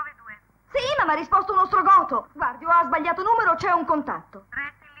 875492. Sì, ma mi ha risposto uno strogoto. Guardi, o ha sbagliato numero o c'è un contatto.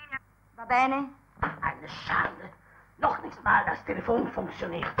 Resti in linea. Va bene? Eine Schande. Noch nicht mal das Telefon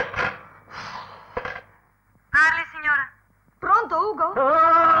funktioniert. Parli, signora. Pronto, Ugo?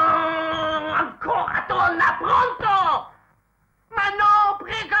 Ancora, donna, pronto? Ma no,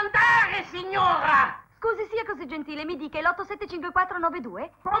 prego andare, signora! Scusi, sia così gentile, mi dica, è l'875492?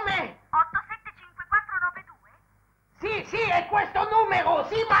 Come? 875492? Sì, sì, è questo numero,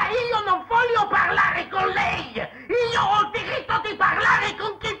 sì, ma io non voglio parlare con lei! Io ho il diritto di parlare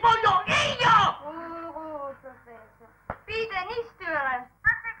con chi voglio io! Professor. Bitte nicht stören.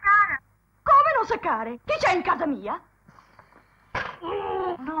 Come non seccare? Chi c'è in casa mia?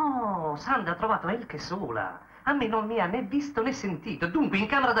 No, Sandra ha trovato Elke sola. A me non mi ha né visto né sentito. Dunque, in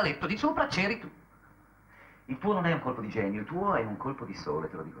camera da letto di sopra c'eri tu. Il tuo non è un colpo di genio, il tuo è un colpo di sole,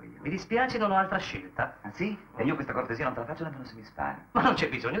 te lo dico io. Mi dispiace, non ho altra scelta. Ah sì? E io questa cortesia non te la faccio nemmeno se mi spari. Ma non c'è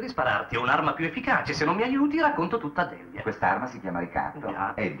bisogno di spararti, ho un'arma più efficace. Se non mi aiuti, racconto tutta a Delia. Quest'arma si chiama ricatto.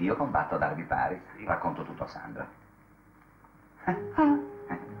 Già. Ed io combatto ad armi pari. Racconto tutto a Sandra.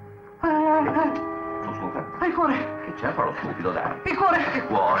 Su, su. Il cuore! Che c'è? Fa lo stupido, dai. Il cuore! Che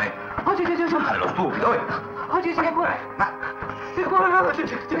cuore? Oggi ti giuro! Fare lo stupido, Oggi sì che cuore! Ma... Il cuore! Su,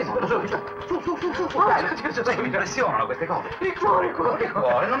 dai, sai che mi impressionano queste cose. Il cuore! Che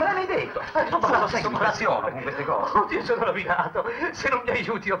cuore? Non me l'hai mai detto. Ma lo sai che mi impressiono con queste cose. Oddio, sono rovinato. Se non mi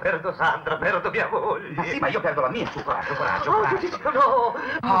aiuti io perdo Sandra, perdo mia moglie. Ma sì, ma io perdo la mia. Su, coraggio, coraggio, Oddio, coraggio.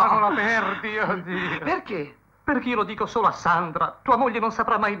 no! Non la perdi, oddio. Perché? Perché io lo dico solo a Sandra. Tua moglie non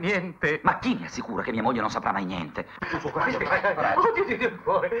saprà mai niente. Ma chi mi assicura che mia moglie non saprà mai niente? Su, coraggio, coraggio. Oddio, il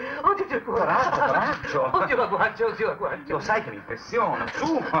cuore. Oddio, il cuore. Coraggio. Oddio, la guancia, oddio, la guancia. Lo sai che mi impressiona.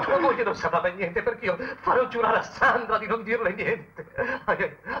 Su. Tua moglie non saprà mai niente perché io farò giurare a Sandra di non dirle niente.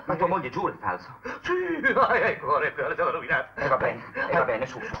 Ma tua moglie giura il falso? Sì, il cuore, sono rovinato. Va bene,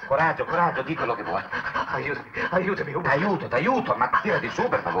 su. Coraggio, coraggio, di quello che vuoi. Aiutami, Ugo. T'aiuto, ma tirati su,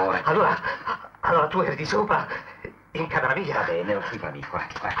 per favore. Allora tu eri di sopra, in camera mia. Va bene, lo sui amico,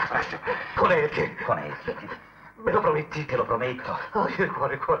 coraggio. Con Elke. Con Elke. Me lo prometti? Te lo prometto. Il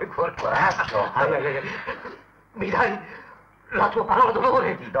cuore. Coraggio. Mi dai la tua parola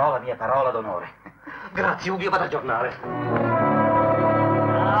d'onore? Ti do la mia parola d'onore. Grazie, Ugo, io vado a giornare.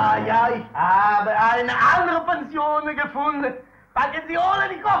 Eine andere Pensione gefunden. Pagazione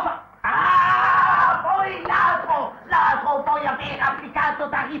di cosa? Poi l'altro poi aver applicato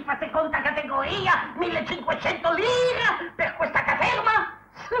tariffa seconda categoria, 1500 lire per questa caserma.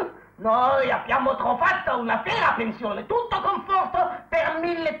 Noi abbiamo trovato una vera pensione, tutto conforto per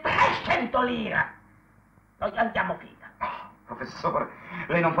 1300 lire. Noi andiamo via. Professore,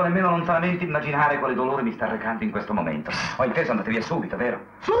 lei non può nemmeno lontanamente immaginare quale dolore mi sta recando in questo momento. Ho inteso, andate via subito, vero?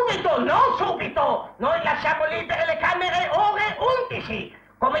 Subito, non subito! Noi lasciamo libere le camere ore 11,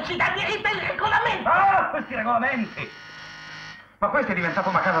 come ci dà diritto il regolamento! Questi regolamenti! Ma questo è diventato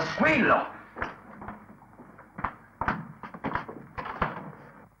una casa squillo!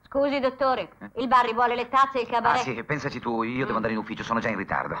 Scusi, dottore, il Barry vuole le tazze e il cabaret. Sì, pensaci tu, io devo andare in ufficio, sono già in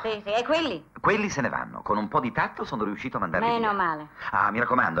ritardo. Sì, e quelli? Quelli se ne vanno, con un po' di tatto sono riuscito a mandarli via. Meno male. Mi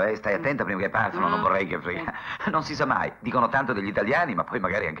raccomando, stai attenta prima che partano, non vorrei che... Non si sa mai, dicono tanto degli italiani, ma poi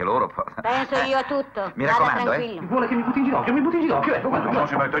magari anche loro... Penso io a tutto. Mi raccomando, tranquillo. Vuole che mi butti in ginocchio, ecco quando... Non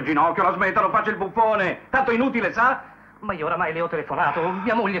si mette in ginocchio, la smetta, non faccia il buffone, tanto inutile, sa? Ma io oramai le ho telefonato,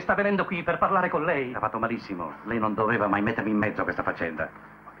 mia moglie sta venendo qui per parlare con lei. Ha fatto malissimo, lei non doveva mai mettermi in mezzo a questa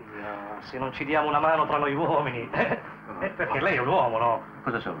faccenda. Se non ci diamo una mano tra noi uomini, perché lei è un uomo, no?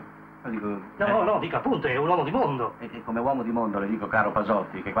 Cosa sono? No, dico appunto, è un uomo di mondo. E come uomo di mondo le dico, caro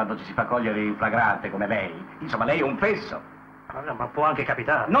Pasotti, che quando ci si fa cogliere in flagrante come lei, insomma, lei è un fesso. Ma può anche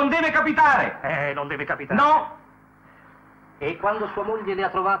capitare. Non deve capitare! Non deve capitare. No! E quando sua moglie le ha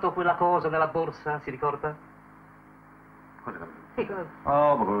trovato quella cosa nella borsa, si ricorda? Cosa? Sì,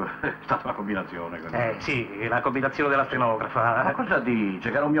 è stata una combinazione. Sì, la combinazione della stenografa. Ma cosa dice?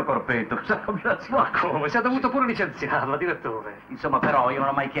 Che era un mio corpetto. Cosa combinazione? Ma come? Si è dovuto pure licenziarla, direttore. Insomma, però, io non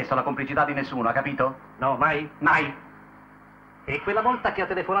ho mai chiesto la complicità di nessuno, ha capito? No, mai? Mai. E quella volta che ha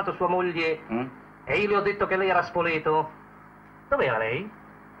telefonato sua moglie e io le ho detto che lei era Spoleto, dov'era lei?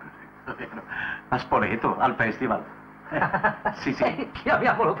 A Spoleto, al festival. Sì.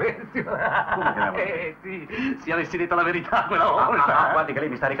 Chiamiamolo festival. Come chiamiamolo? Sì, se avessi detto la verità quella volta. No, guardi che lei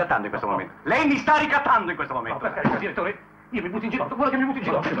mi sta ricattando in questo momento. Lei mi sta ricattando in questo momento. No, per carità, direttore, io mi butto in ginocchio, vuole che mi butto in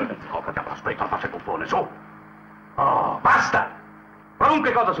ginocchio. Aspetta, faccia il buffone, su. Basta!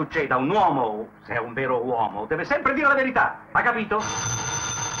 Qualunque cosa succeda, un uomo, se è un vero uomo, deve sempre dire la verità, ha capito?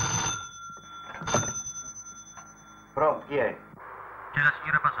 Pronto, chi è? C'è la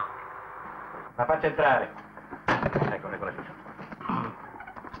signora Pasotti. La faccia entrare. Ecco.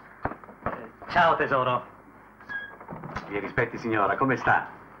 Ciao, tesoro. Mi rispetti, signora, come sta?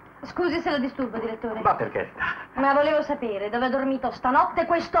 Scusi se lo disturbo, direttore. Ma perché? Ma volevo sapere dove ha dormito stanotte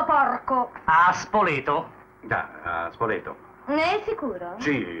questo porco. A Spoleto? Già, a Spoleto. Ne è sicuro?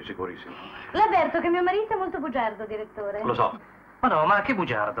 Sì, sicurissimo. L'avverto che mio marito è molto bugiardo, direttore. Lo so. Ma no, ma che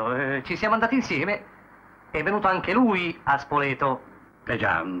bugiardo. Ci siamo andati insieme. È venuto anche lui a Spoleto.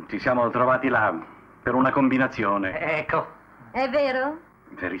 Già, ci siamo trovati là per una combinazione. Ecco. È vero?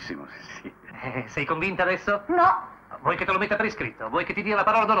 Verissimo, sì. Sei convinta adesso? No. Vuoi che te lo metta per iscritto? Vuoi che ti dia la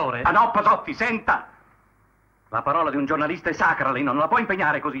parola d'onore? Ah no, Pasotti, senta! La parola di un giornalista è sacra, lei non la può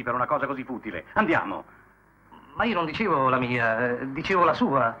impegnare così per una cosa così futile. Andiamo. Ma io non dicevo la mia, dicevo la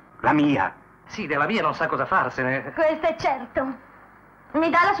sua. La mia? Sì, della mia non sa cosa farsene. Questo è certo. Mi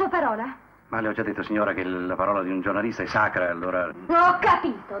dà la sua parola? Ma le ho già detto, signora, che la parola di un giornalista è sacra, allora... Ho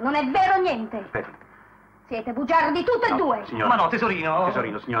capito, non è vero niente. Aspetti. Siete bugiardi tutte e due. Signora. Ma no, tesorino.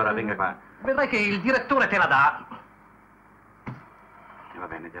 Tesorino, signora, venga qua. Vedrai che il direttore te la dà. Va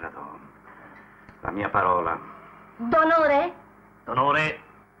bene, gliela do. La mia parola. D'onore? D'onore.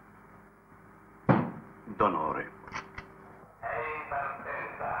 D'onore.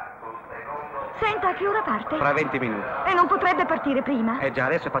 Senta, a che ora parte? Fra 20 minuti. E non potrebbe partire prima? Già,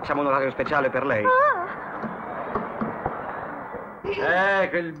 adesso facciamo un orario speciale per lei.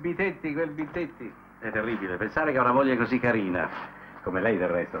 Quel Bitetti. È terribile, pensare che ha una moglie così carina, come lei del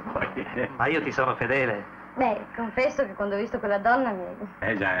resto. Ma io ti sono fedele. Beh, confesso che quando ho visto quella donna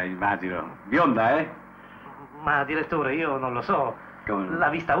mi... Già, immagino. Bionda, eh? Ma, direttore, io non lo so. L'ha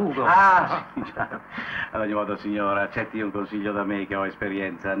vista Ugo. Sì, già. Ad ogni modo, signora, accetti un consiglio da me che ho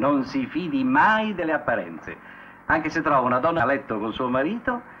esperienza. Non si fidi mai delle apparenze. Anche se trova una donna a letto con suo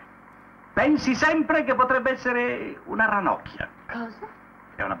marito, pensi sempre che potrebbe essere una ranocchia. Cosa?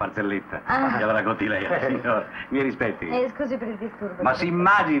 È una barzelletta. Gliela racconti lei, signora. Mi rispetti. Scusi per il disturbo. Ma si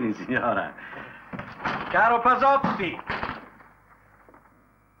immagini, signora. Caro Pasotti!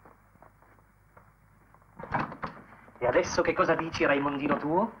 E adesso che cosa dici, Raimondino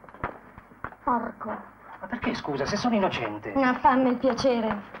tuo? Porco. Ma perché, scusa, se sono innocente? Fammi il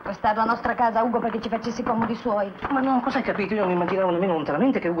piacere. Restare alla nostra casa, Ugo, perché ci facessi comodi suoi. Ma no, cosa hai capito? Io non immaginavo nemmeno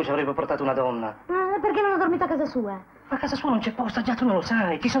lontanamente che Ugo ci avrebbe portato una donna. Perché non ho dormito a casa sua? Ma a casa sua non c'è posto, già tu non lo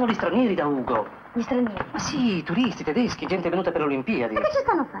sai. Ci sono gli stranieri da Ugo. Gli stranieri? Ma sì, turisti, tedeschi, gente venuta per le Olimpiadi. Ma che ci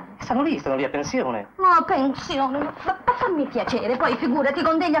stanno a fare? Stanno lì a pensione. No, pensione. Ma fammi piacere, poi figurati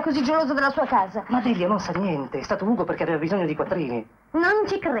con Delia così geloso della sua casa. Ma Delia non sa niente, è stato Ugo perché aveva bisogno di quattrini. Non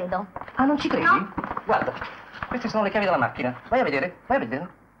ci credo. Ah, non ci credi? No. Guarda, queste sono le chiavi della macchina. Vai a vedere, vai a vedere.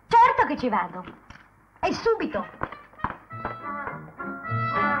 Certo che ci vado. E subito.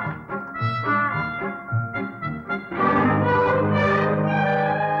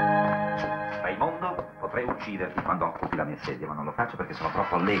 Raimondo, potrei ucciderti quando occupi la mia sedia, ma non lo faccio perché sono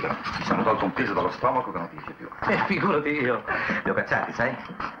troppo allegro. Mi sono tolto un peso dallo stomaco che non finisce più. Figurati io. Li ho cacciati, sai?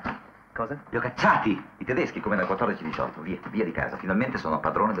 Cosa? Li ho cacciati, i tedeschi, come nel 14-18. Via, via di casa. Finalmente sono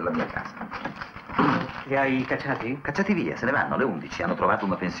padrone della mia casa. Li hai cacciati? Cacciati via, se ne vanno alle 11. Hanno trovato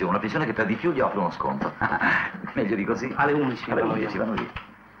una pensione che per di più gli offre uno sconto. Meglio di così. Alle 11 alle 11 vanno via.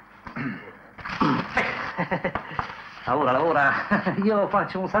 Lavora. Io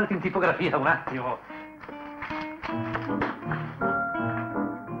faccio un salto in tipografia un attimo.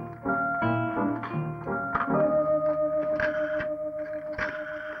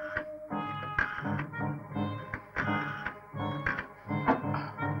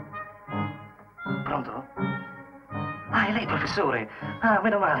 Pronto? Ah, è lei, professore. Ah,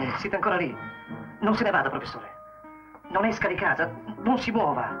 meno male, siete ancora lì. Non se ne vada, professore. Non esca di casa, non si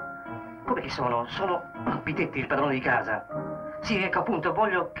muova. Come chi sono? Sono Pitetti, il padrone di casa. Sì, ecco, appunto,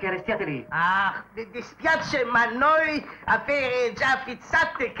 voglio che restiate lì. Ah, mi dispiace, ma noi avere già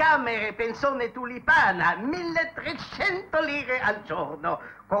fissate camere pensione tulipana, 1300 lire al giorno,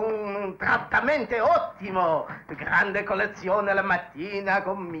 con un trattamento ottimo, grande colazione la mattina,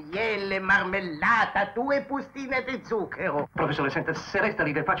 con miele, marmellata, 2 bustine di zucchero. Professore, senta, se resta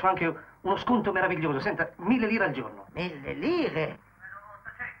lì le faccio anche uno sconto meraviglioso, senta, 1000 lire al giorno. 1000 lire?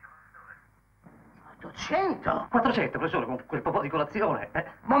 800? 400, professore, con quel po' di colazione.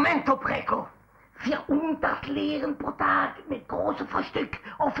 Momento, prego. 400 Liren pro Tag mit großem Frühstück.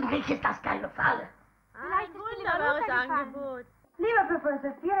 Hoffentlich ist das keine Falle. Ein wunderbares Angebot. Lieber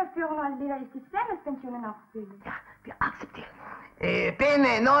Professor, wir führen al Lira il sistema e pensione nostri. Ja, wir akzeptieren.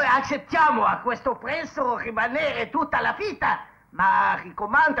 Bene, noi accettiamo a questo prezzo rimanere tutta la vita, ma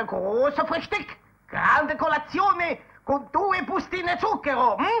raccomando, grosso Frühstück, grande colazione con 2 bustine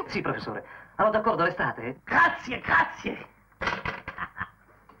zucchero. Sì, professore. Allora, d'accordo, restate? Grazie.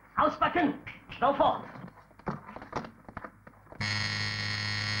 Auspacken, sofort.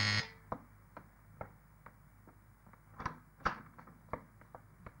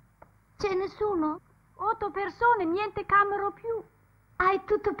 C'è nessuno? 8 persone, niente camera più. Ah, è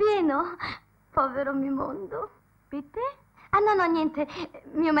tutto pieno? Povero mio mondo. Per te? Ah, no, niente.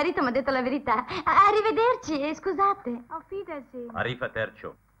 Mio marito mi ha detto la verità. Arrivederci, scusate. Auf Wiedersehen. Arriva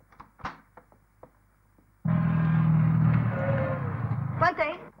tercio.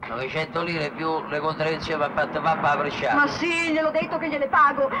 Quant'è? 900 lire più le conferenze per papà Bresciano. Ma sì, gliel'ho detto che gliele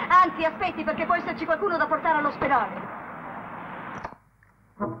pago. Anzi, aspetti, perché può esserci qualcuno da portare all'ospedale.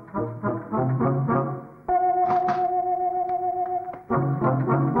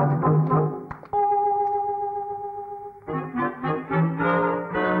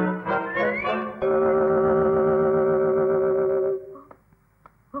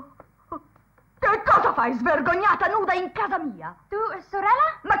 Fai svergognata nuda in casa mia? Tu,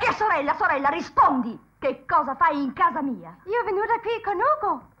 sorella? Ma che sorella, rispondi! Che cosa fai in casa mia? Io venuta qui con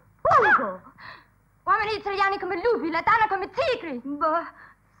Ugo. Ugo! Uomini italiani come lupi, la tana come tigri. Beh,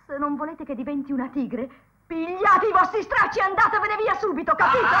 se non volete che diventi una tigre, pigliate i vostri stracci e andatevene via subito,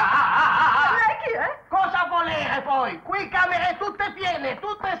 capito? Lei chi è? Cosa volere poi? Qui camere tutte piene,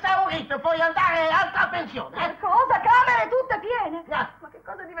 tutte esaurite, puoi andare altra pensione. Per cosa? Camere tutte piene? Ma che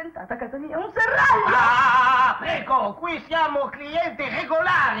cosa è diventata casa mia? Un serraglio! Prego, qui siamo clienti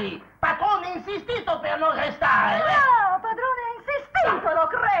regolari. Padrone insistito per non restare. Padrone insistito, lo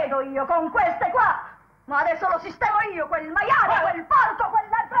credo io, con queste qua. Ma adesso lo sistemo io, quel maiale, quel porco,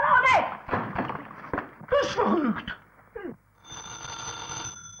 quell'altrone! Verrückt!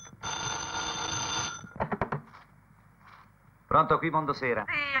 Pronto, qui Mondosera?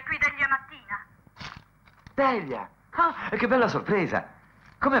 Sì, è qui Delia mattina. Delia! Ah, che bella sorpresa!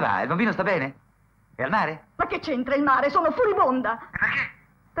 Come va? Il bambino sta bene? È al mare? Ma che c'entra il mare? Sono furibonda. Perché?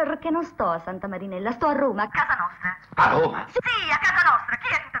 Perché non sto a Santa Marinella, sto a Roma, a casa nostra. A Roma? Sì, a casa nostra.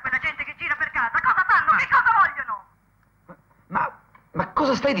 Chi è tutta quella gente che gira per casa? Cosa fanno? Che cosa vogliono? Ma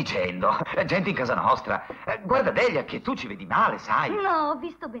cosa stai dicendo? Gente in casa nostra. Guarda Delia, che tu ci vedi male, sai? No, ho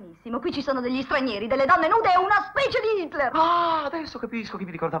visto benissimo. Qui ci sono degli stranieri, delle donne nude e una specie di Hitler. Ah, adesso capisco chi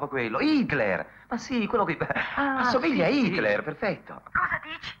mi ricordava quello. Hitler. Ma sì, quello che assomiglia a Hitler, perfetto. Cosa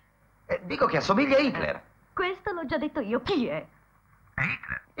dici? Dico che assomiglia a Hitler. Questo l'ho già detto io. Chi è? È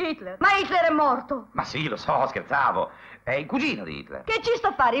Hitler. Hitler. Ma Hitler è morto. Ma sì, lo so, scherzavo. È il cugino di Hitler. Che ci sta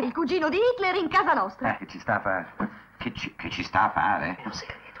a fare il cugino di Hitler in casa nostra? Che ci sta a fare? Che ci sta a fare? È un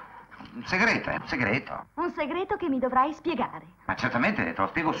segreto. Un segreto, è un segreto. Un segreto che mi dovrai spiegare. Ma certamente, te lo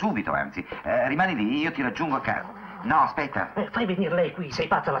spiego subito, anzi. Rimani lì, io ti raggiungo a casa. No, aspetta. Fai venire lei qui, sei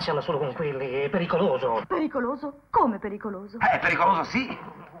pazza a lasciarla solo con quelli, è pericoloso. Pericoloso? Come pericoloso? È pericoloso, sì.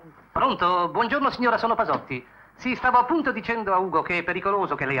 Pronto? Buongiorno signora, sono Pasotti. Sì, stavo appunto dicendo a Ugo che è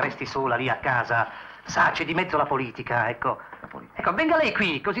pericoloso che lei resti sola lì a casa. Sa, c'è di mezzo la politica, ecco. Ecco, venga lei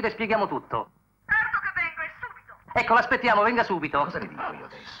qui, così le spieghiamo tutto. Certo che vengo, e subito. Ecco, l'aspettiamo, venga subito. Cosa le dico io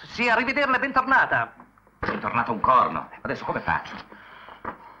adesso? Sì, arrivederla e bentornata. Bentornato un corno. Adesso come faccio?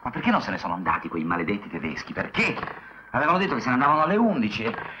 Ma perché non se ne sono andati quei maledetti tedeschi? Perché? Avevano detto che se ne andavano alle 11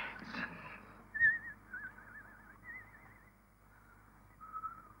 e...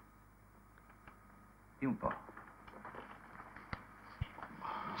 Di un po'.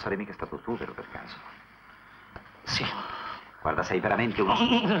 Non sarei mica stato tu, vero, per caso? Sì. Guarda, sei veramente uno...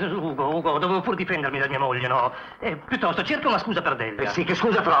 Ugo, dovevo pur difendermi da mia moglie, no? Piuttosto, cerca una scusa per Delia. Sì, che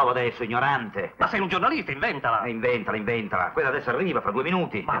scusa trovo adesso, ignorante? Ma sei un giornalista, inventala. Inventala. Quella adesso arriva, fra 2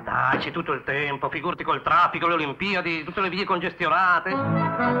 minuti. Ma dai, c'è tutto il tempo, figurati col traffico, le Olimpiadi, tutte le vie congestionate.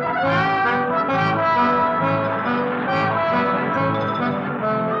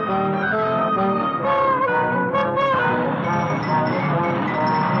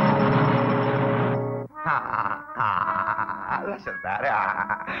 Lascia stare.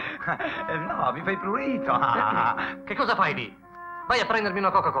 No, mi fai prurito. Che cosa fai lì? Vai a prendermi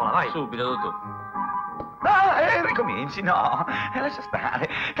una Coca-Cola, vai. Subito, dottore. Ricominci, no. Lascia stare.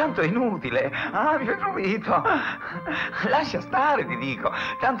 Tanto è inutile. Mi fai prurito. Lascia stare, ti dico.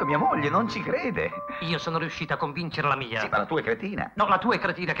 Tanto mia moglie non ci crede. Io sono riuscita a convincere la mia. Sì, ma la tua è cretina. No, la tua è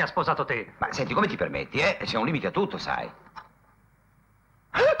cretina che ha sposato te. Ma senti, come ti permetti, C'è un limite a tutto, sai.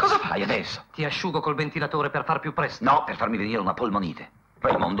 Cosa fai adesso? Ti asciugo col ventilatore per far più presto. No, per farmi venire una polmonite.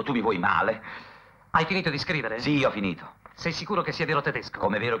 Raimondo, tu mi vuoi male? Hai finito di scrivere? Sì, ho finito. Sei sicuro che sia vero tedesco?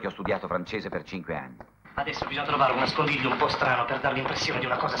 Come è vero che ho studiato francese per 5 anni. Adesso bisogna trovare un nascondiglio un po' strano per dar l'impressione di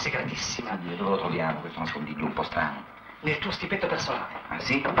una cosa segretissima. Dove lo troviamo questo nascondiglio un po' strano? Nel tuo stipetto personale. Ah,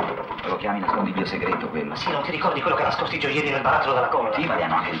 sì? Lo chiami nascondiglio segreto quello? Sì, non ti ricordi quello che nascosti ieri nel barattolo della colla? Sì, ma li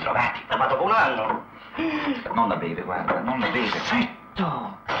hanno anche ritrovati. Ma dopo un anno. Non la beve, guarda, non la beve. Zitto!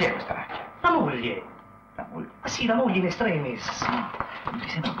 Chi è questa ragazza? La moglie. La moglie? Ah, sì, la moglie in extremis. Non ti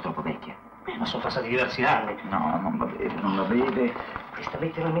sembra un po' troppo vecchia? Ma sono passati diversi anni. No, non la beve. Questa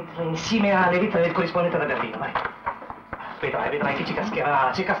lettera insieme alle lettere del corrispondente da Berlino, vai. Vedrai che ci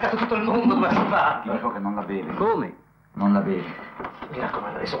cascherà. Ci è cascato tutto il mondo, come si fa? Dico che non la beve. Come? Non la beve. Mi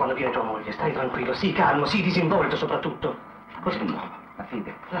raccomando, adesso quando viene tua moglie, stai tranquillo, sii calmo, sii disinvolto soprattutto. Così di nuovo. La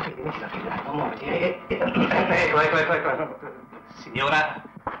fede. La fede, metti la fede, dai, non muoviti. Ecco. Signora?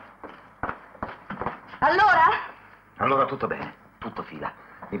 Allora tutto bene, tutto fila.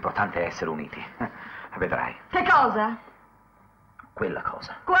 L'importante è essere uniti. Vedrai. Che cosa? Quella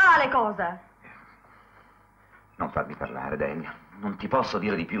cosa. Quale cosa? Non farmi parlare, Delia. Non ti posso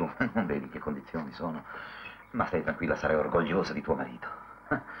dire di più. Non vedi che condizioni sono. Ma stai tranquilla, sarai orgogliosa di tuo marito.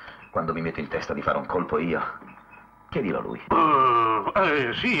 Quando mi metto in testa di fare un colpo io, chiedilo a lui.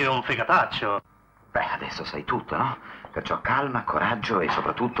 Sì, è un fegataccio. Beh, adesso sai tutto, no? Perciò calma, coraggio e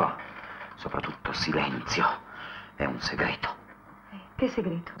soprattutto silenzio. È un segreto. Che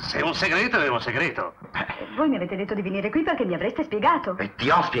segreto? Se è un segreto, è un segreto. Voi mi avete detto di venire qui perché mi avreste spiegato. E ti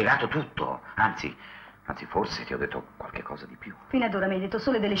ho spiegato tutto. Anzi, forse ti ho detto qualche cosa di più. Fino ad ora mi hai detto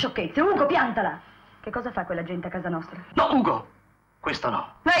solo delle sciocchezze. Ugo, piantala! Che cosa fa quella gente a casa nostra? No, Ugo! Questo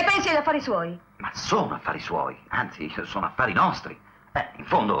no. Lei pensi agli affari suoi? Ma sono affari suoi, anzi, sono affari nostri. In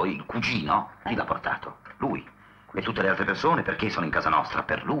fondo, il cugino, chi l'ha portato? Lui. E tutte le altre persone, perché sono in casa nostra?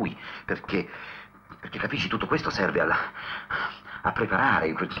 Per lui. Perché capisci, tutto questo serve a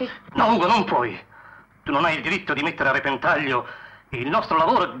preparare... No, Ugo, non puoi. Tu non hai il diritto di mettere a repentaglio il nostro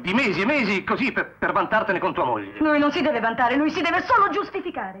lavoro di mesi e mesi così per vantartene con tua moglie. Lui non si deve vantare, lui si deve solo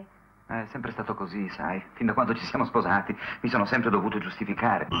giustificare. È sempre stato così, sai. Fin da quando ci siamo sposati mi sono sempre dovuto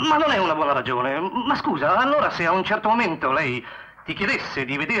giustificare. Ma non è una buona ragione. Ma scusa, allora se a un certo momento lei ti chiedesse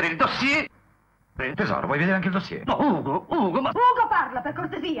di vedere il dossier... Tesoro, vuoi vedere anche il dossier? No, Ugo, ma... Ugo, parla, per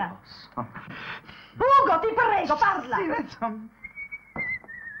cortesia. Ugo, ti prego, parla. Silenzio.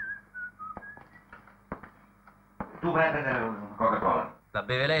 Tu vai a prendere una Coca-Cola. La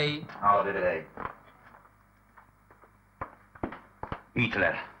beve lei? No, la beve lei.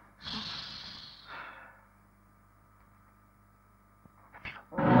 Hitler.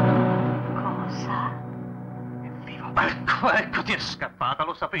 Cosa? È vivo. Ecco. ecco, ti è scappata,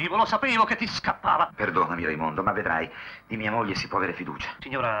 lo sapevo che ti scappava. Perdonami, Raimondo, ma vedrai, di mia moglie si può avere fiducia.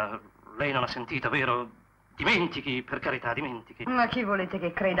 Signora, lei non ha sentito, vero? Dimentichi, per carità, dimentichi. Ma chi volete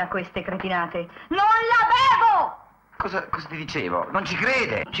che creda a queste cretinate? Non la bevo! Cosa ti dicevo? Non ci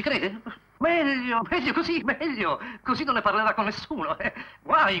crede! Non ci crede? Meglio così, meglio. Così non ne parlerà con nessuno.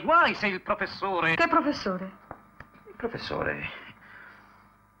 Guai se il professore... Che professore? Il professore...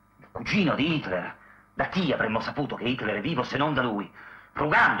 il cugino di Hitler. Da chi avremmo saputo che Hitler è vivo se non da lui?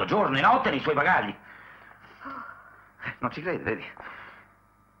 Frugando giorno e notte nei suoi bagagli. Non ci crede, vedi?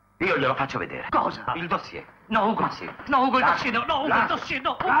 Io glielo faccio vedere. Cosa? Il dossier. No, Ugo. Sì. No, Ugo, il Lascia. dossier, no, Ugo, il dossier,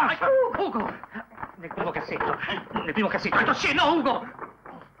 no. Ugo. Nel primo cassetto, il dossier, no, Ugo.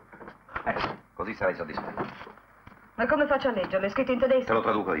 Ecco, così sarai soddisfatto. Ma come faccio a leggerlo? È scritto in tedesco? Te lo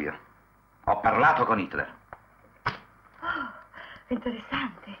traduco io. Ho parlato con Hitler. Oh,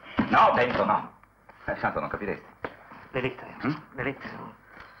 interessante. No, dentro no. Tanto non capiresti. Le lettere, le lettere.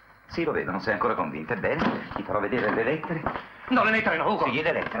 Sì, lo vedo, non sei ancora convinto. Ebbene, ti farò vedere le lettere. No, le lettere no, Ugo. Sì,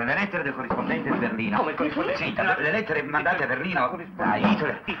 le lettere del corrispondente di Berlino. Come il corrispondente? Sì, le lettere mandate a Berlino da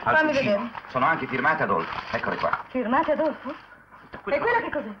Hitler. Fammi vedere. Sono anche firmate Adolfo. Eccole qua. Firmate Adolfo? E quella che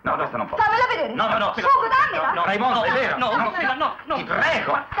cos'è? No, questa non può. Fammela vedere. No. Ugo, dammela. No, Raimondo, è vero. No. Ti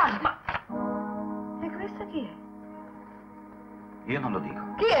prego. Calma. E questa chi è? Io non lo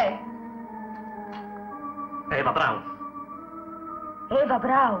dico. Chi è? Eva Braun. Eva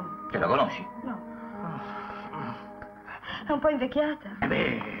Braun. Te la conosci? No. È un po' invecchiata.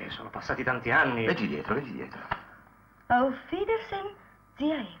 Beh, sono passati tanti anni. Leggi dietro. Auf Wiedersehen,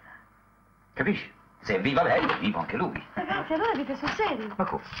 zia Eva. Capisci? Se è viva lei, è vivo anche lui. Ragazzi, allora dite sul serio. Ma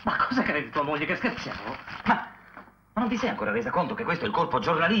come? Ma cosa credi tua moglie, che scherziamo? Ma non ti sei ancora resa conto che questo è il colpo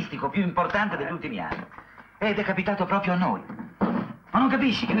giornalistico più importante degli ultimi anni? Ed è capitato proprio a noi. Ma non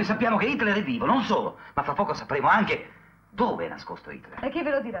capisci che noi sappiamo che Hitler è vivo, non solo, ma fra poco sapremo anche dove è nascosto Hitler. E chi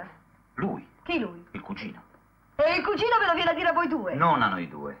ve lo dirà? Lui. Chi lui? Il cugino. E il cugino ve lo viene a dire a voi due? Non a noi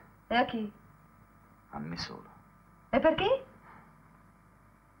due. E a chi? A me solo. E perché?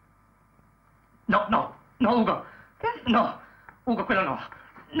 No, Ugo. Che? No, Ugo, quello no.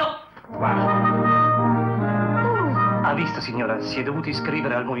 No! Ha visto, signora, si è dovuto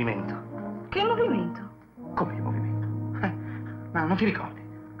iscrivere al movimento. Che movimento? Come il movimento? Ma non ti ricordi?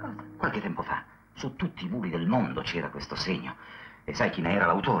 Cosa? Qualche tempo fa, su tutti i muri del mondo c'era questo segno. E sai chi ne era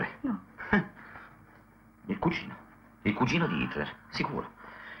l'autore? No. Il cugino di Hitler, sicuro.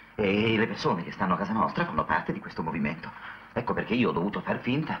 E le persone che stanno a casa nostra fanno parte di questo movimento. Ecco perché io ho dovuto far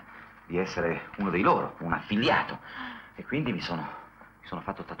finta di essere uno dei loro, un affiliato. E quindi mi sono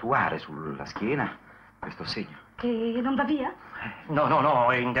fatto tatuare sulla schiena questo segno. Che non va via?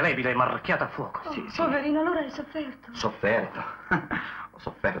 No, è indelebile, è marchiata a fuoco. Oh, sì. Poverino, allora hai sofferto. Sofferto? Ho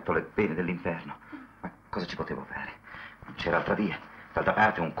sofferto le pene dell'inferno. Ma cosa ci potevo fare? Non c'era altra via. D'altra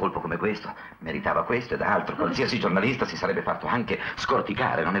parte un colpo come questo meritava questo ed altro. Qualsiasi giornalista si sarebbe fatto anche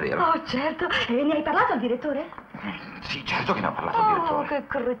scorticare, non è vero? Oh, certo. E ne hai parlato al direttore? Sì, certo che ne ho parlato al direttore. Oh, che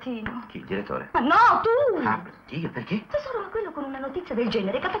cretino. Chi, il direttore? Ma no, tu! Ah, io, perché? Tesoro, ma quello con una notizia del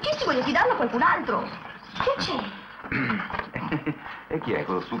genere è capacissimo di darlo a qualcun altro. Che c'è? E chi è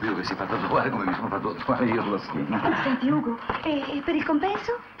quello stupido che si fa tatuare come mi sono fatto tatuare io sulla schiena? Senti, Ugo, e per il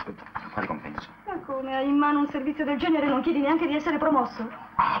compenso? Quale compenso? Ma come, hai in mano un servizio del genere e non chiedi neanche di essere promosso?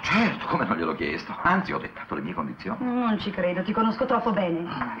 Ah, certo, come non gliel'ho chiesto. Anzi, ho dettato le mie condizioni. Non ci credo, ti conosco troppo bene.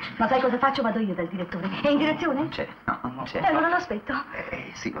 Ma sai cosa faccio? Vado io dal direttore. È in direzione? Non c'è, no, non c'è. E allora lo aspetto.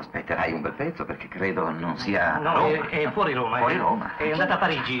 Sì, lo aspetterai un bel pezzo perché credo non sia No, Roma. è fuori Roma. Fuori Roma. È andata a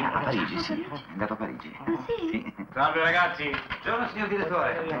Parigi. A Parigi, sì. È andato a Parigi. Ah, sì? Salve ragazzi. Buongiorno, signor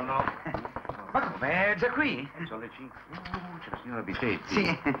direttore. Buongiorno. Ma come? È già qui? Sono le 5. C'è la signora Bitetti.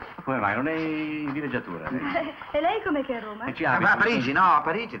 Sì. Come mai? Non è in villeggiatura? E lei com'è che è a Roma? E ci Ma abita? a Parigi, no, a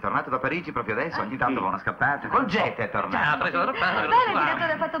Parigi, è tornato da Parigi proprio adesso, ogni tanto va una scappata. Col jet è tornato. Ha preso la Bene, il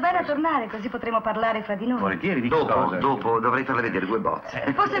direttore ha fatto bene a tornare, così potremo parlare fra di noi. Volentieri, dico cosa. Dopo dovrei farle vedere due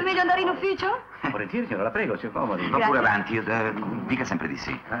bozze. Forse è meglio andare in ufficio? Volentieri, signora, la prego, si accomodi. Va pure avanti, dica sempre di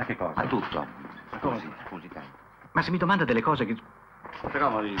sì. Ah, che cosa? A tutto. Scusi, scusi tanto. Ma se mi domanda delle cose che... Si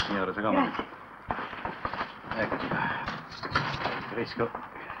accomodi, signora, si accomodi. Grazie. Eccoci. Fresco.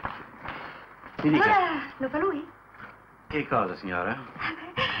 Mi dica. Allora, lo fa lui? Che cosa, signora?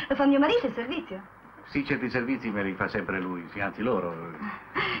 Lo fa mio marito il servizio. Sì, certi servizi me li fa sempre lui, sì, anzi loro.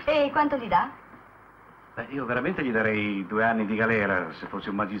 E quanto gli dà? Beh, io veramente gli darei 2 anni di galera se fossi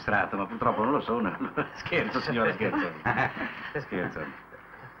un magistrato, ma purtroppo non lo sono. Scherzo, signora, scherzo. Scherzo.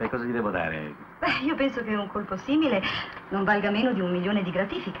 E cosa gli devo dare? Beh, io penso che un colpo simile non valga meno di 1 milione di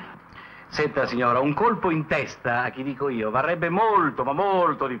gratifica. Senta, signora, un colpo in testa, a chi dico io, varrebbe molto, ma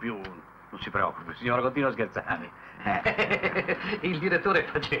molto di più. Non si preoccupi, signora, continua a scherzare. Il direttore è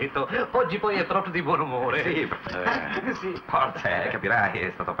faceto. Oggi poi è proprio di buon umore. Sì, sì. Forse, capirai,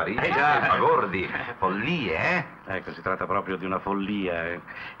 è stato a Parigi. Già. Bagordi, follie, eh? Ecco, si tratta proprio di una follia.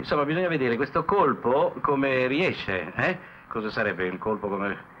 Insomma, bisogna vedere questo colpo come riesce, eh? Cosa sarebbe il colpo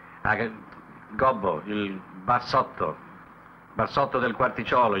come... Gobbo, il bassotto. Bassotto del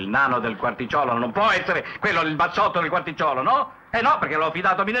quarticciolo, il nano del quarticciolo. Non può essere quello il bassotto del quarticciolo, no? No, perché l'ho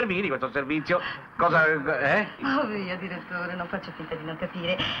affidato a Minervini questo servizio. Cosa... Oh, via, direttore, non faccia finta di non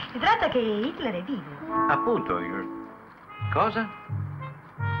capire. Si tratta che Hitler è vivo. Appunto. Cosa?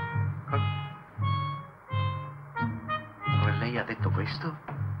 Lei ha detto questo?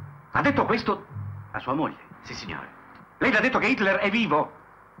 Ha detto questo a sua moglie? Sì, signore. Lei le ha detto che Hitler è vivo?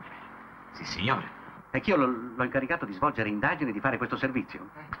 Sì, signore. E che io l'ho incaricato di svolgere indagini e di fare questo servizio?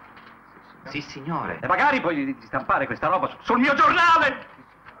 Sì, signore. E magari poi di stampare questa roba sul mio giornale!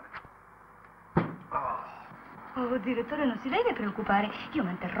 Oh, direttore, non si deve preoccupare. Io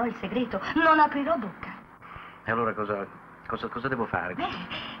manterrò il segreto, non aprirò bocca. E allora cosa devo fare?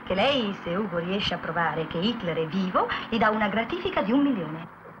 Che lei, se Ugo riesce a provare che Hitler è vivo, gli dà una gratifica di 1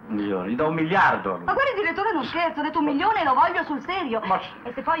 milione. Gli do 1 miliardo. Ma guarda, direttore, non scherzo, ho detto 1 milione e lo voglio sul serio. Ma...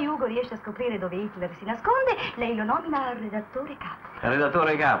 E se poi Ugo riesce a scoprire dove Hitler si nasconde, lei lo nomina redattore capo.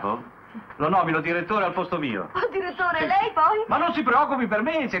 Redattore capo? Lo nomino direttore al posto mio. Oh, direttore, sì. Lei poi? Ma non si preoccupi per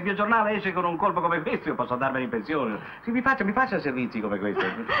me, se il mio giornale esce con un colpo come questo, io posso andarmene in pensione. Sì, mi faccia servizi come questo.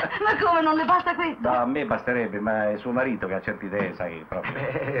 Ma come, non le basta questo? No, a me basterebbe, ma è suo marito che ha certe idee, sai, proprio.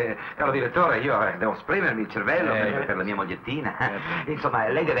 Caro direttore, io devo spremermi il cervello per la mia mogliettina. Insomma,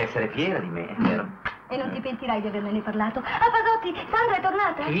 lei deve essere fiera di me, vero? E non ti pentirai di avermene parlato. Ah, Pasotti, Sandra è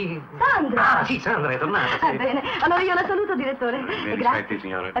tornata? Sì. Sandra? Ah, sì, Sandra è tornata, sì. Ah, bene. Allora io la saluto, direttore. Mi rispetti,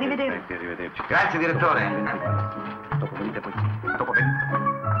 signore. Arrivederci. Arrivederci. Grazie, direttore. Dopo venite poi. Dopo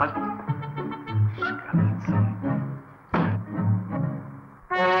venite.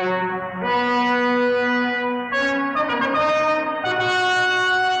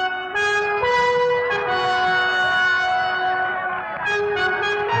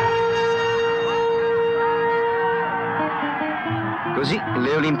 Così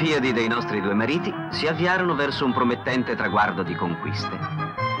le Olimpiadi dei nostri due mariti si avviarono verso un promettente traguardo di conquiste.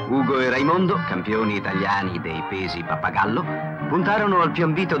 Ugo e Raimondo, campioni italiani dei pesi pappagallo, puntarono al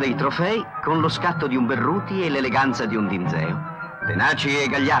piambito dei trofei con lo scatto di un Berruti e l'eleganza di un Dinzeo. Tenaci e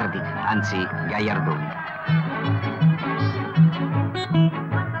gagliardi, anzi gaiardoni.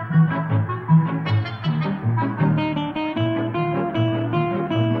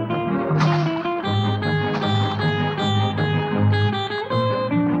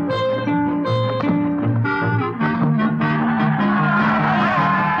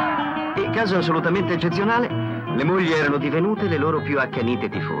 Caso assolutamente eccezionale, le mogli erano divenute le loro più accanite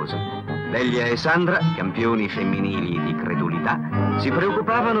tifose. Delia e Sandra, campioni femminili di credulità, si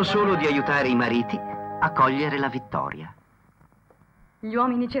preoccupavano solo di aiutare i mariti a cogliere la vittoria. Gli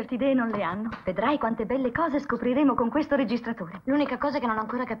uomini certe idee non le hanno. Vedrai quante belle cose scopriremo con questo registratore. L'unica cosa che non ho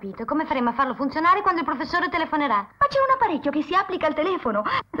ancora capito è come faremo a farlo funzionare quando il professore telefonerà. Ma c'è un apparecchio che si applica al telefono.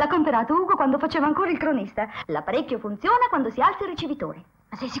 L'ha comperato Ugo quando faceva ancora il cronista. L'apparecchio funziona quando si alza il ricevitore.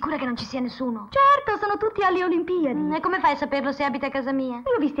 Ma sei sicura che non ci sia nessuno? Certo, sono tutti alle Olimpiadi. E come fai a saperlo se abita a casa mia?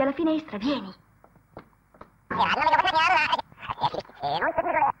 Li ho visti alla finestra, vieni.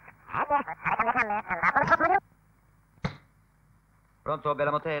 Pronto,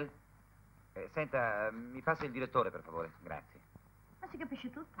 Bella Motel? Senta, mi passi il direttore, per favore. Grazie. Ma si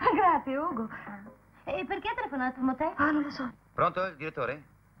capisce tutto. Grazie, Ugo. E perché ha telefonato al motel? Ah, non lo so. Pronto, il direttore?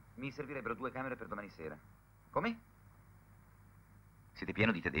 Mi servirebbero 2 camere per domani sera. Come? Siete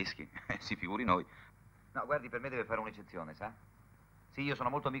pieno di tedeschi? Si figuri noi. No, guardi, per me deve fare un'eccezione, sa? Sì, io sono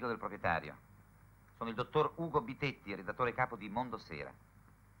molto amico del proprietario. Sono il dottor Ugo Bitetti, redattore capo di Mondo Sera.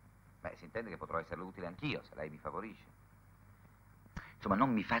 Beh, si intende che potrò esserle utile anch'io, se lei mi favorisce. Insomma,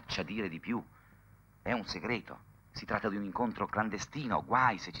 non mi faccia dire di più. È un segreto. Si tratta di un incontro clandestino,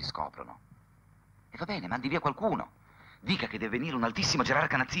 guai se ci scoprono. E va bene, mandi via qualcuno. Dica che deve venire un altissimo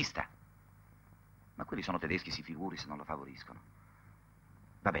gerarca nazista. Ma quelli sono tedeschi, si figuri se non lo favoriscono.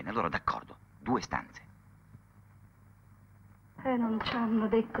 Va bene, allora d'accordo. 2 stanze. Non ci hanno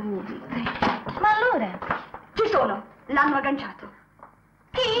detto niente. Ma allora? Ci sono. L'hanno agganciato.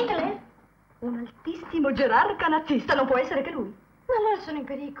 Chi, Hitler? Un altissimo gerarca nazista, non può essere che lui. Ma allora sono in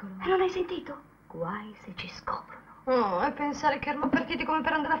pericolo. E non hai sentito? Guai se ci scoprono. Oh, e pensare che erano partiti come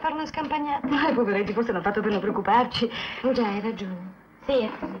per andare a fare una scampagnata. Ma i poveretti forse hanno fatto per non preoccuparci. Oh già, hai ragione. Sì, è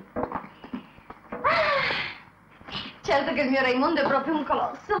così. Certo che il mio Raimondo è proprio un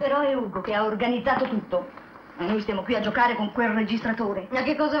colosso. Però è Ugo che ha organizzato tutto. Noi stiamo qui a giocare con quel registratore. Ma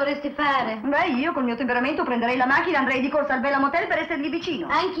che cosa vorresti fare? Beh, io col mio temperamento prenderei la macchina e andrei di corsa al Bella Motel per essergli vicino.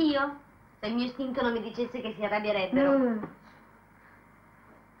 Anch'io. Se il mio istinto non mi dicesse che si arrabbierebbero.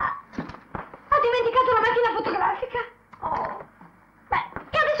 Ha dimenticato la macchina fotografica? Oh. Beh,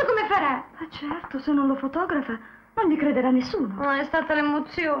 e adesso come farà? Certo, se non lo fotografa non gli crederà nessuno. No, è stata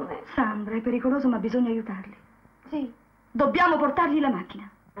l'emozione. Sandra, è pericoloso, ma bisogna aiutarli. Sì. Dobbiamo portargli la macchina.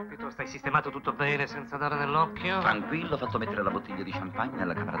 Piuttosto hai sistemato tutto bene senza dare nell'occhio? Tranquillo, ho fatto mettere la bottiglia di champagne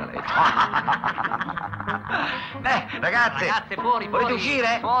nella camera da letto. Ragazze! Ragazze, fuori, volete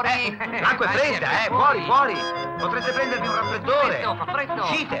uscire? Fuori! L'acqua è fredda, fuori, fuori! Potreste prendervi un raffreddore! Fa freddo!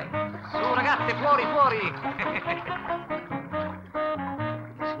 Uscite! Su, ragazze, fuori, fuori!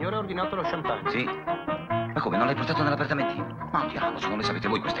 Il signore ha ordinato lo champagne. Sì. Ma come, non l'hai portato nell'appartamentino? Ma andiamo, se non le sapete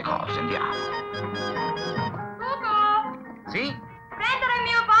voi queste cose, andiamo. Ugo! Sì? Prendere il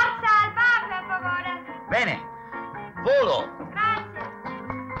mio borsa al bar, per favore. Bene. Volo! Grazie.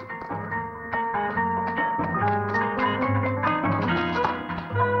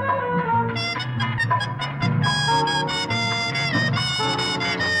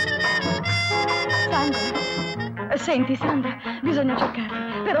 Sandra, senti Sandra, bisogna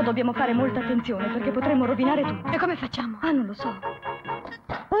cercarli, però dobbiamo fare molta attenzione perché potremmo rovinare tutto. E come facciamo? Ah, non lo so.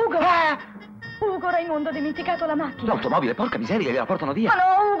 Ugo! Ugo, Raimondo ha dimenticato la macchina. L'automobile, porca miseria, gliela portano via. Ma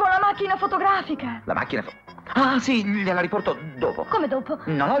no, Ugo, la macchina fotografica. La macchina... Ah, sì, gliela riporto dopo. Come dopo?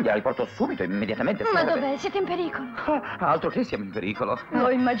 No, gliela riporto subito, immediatamente. Ma dov'è? Siete in pericolo. Altro che siamo in pericolo.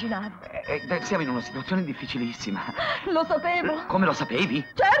 Lo immaginavo. Siamo in una situazione difficilissima. Lo sapevo. Come lo sapevi?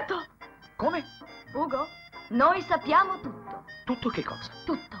 Certo. Come? Ugo, noi sappiamo tutto. Tutto che cosa?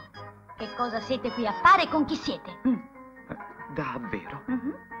 Tutto. Che cosa siete qui a fare e con chi siete? Davvero?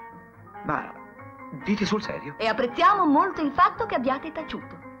 Ma dite sul serio? E apprezziamo molto il fatto che abbiate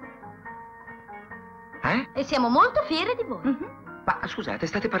taciuto. E siamo molto fieri di voi. Ma scusate,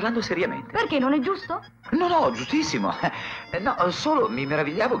 state parlando seriamente? Perché non è giusto? No, giustissimo. No, solo mi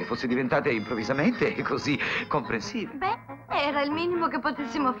meravigliavo che fosse diventate improvvisamente così comprensive. Beh, era il minimo che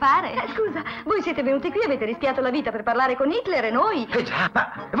potessimo fare. Scusa, voi siete venuti qui e avete rischiato la vita per parlare con Hitler e noi... Già,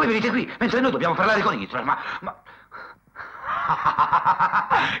 ma voi venite qui mentre noi dobbiamo parlare con Hitler, ma...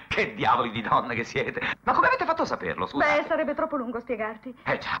 Che diavoli di donne che siete! Ma come avete fatto a saperlo, scusate? Beh, sarebbe troppo lungo spiegarti.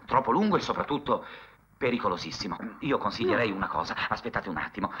 Già, troppo lungo e soprattutto... pericolosissimo. Io consiglierei una cosa. Aspettate un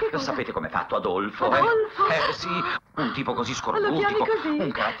attimo. Sapete com'è fatto Adolfo? Adolfo? Sì, un tipo così Lo scorbutico, chiami così?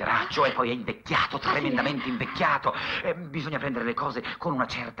 un caratteraccio e poi è invecchiato, tremendamente invecchiato. Bisogna prendere le cose con una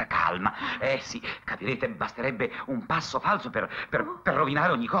certa calma. Sì, capirete, basterebbe un passo falso per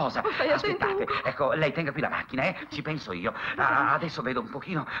rovinare ogni cosa. Aspettate, ecco, lei tenga qui la macchina, ci penso io. Adesso vedo un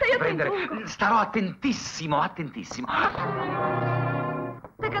pochino di prendere... Starò attentissimo, attentissimo.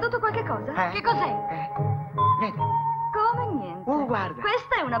 Ti è caduto qualche cosa? Che cos'è? Niente. Come niente? Guarda.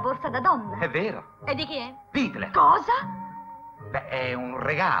 Questa è una borsa da donna. È vero. E di chi è? Hitler. Cosa? Beh, è un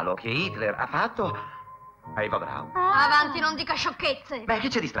regalo che Hitler ha fatto a Eva Braun. Avanti, non dica sciocchezze. Beh, che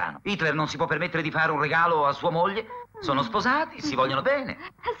c'è di strano? Hitler non si può permettere di fare un regalo a sua moglie? Sono sposati, si vogliono bene.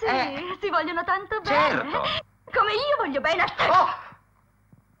 Sì, si vogliono tanto bene. Certo. Come io voglio bene a te.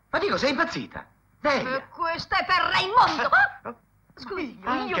 Ma dico, sei impazzita? E questa è per Raimondo. Scusi, io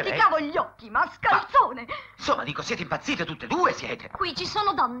Anche ti lei? cavo gli occhi, ma scalzone! Insomma, dico, siete impazzite tutte e due, siete? Qui ci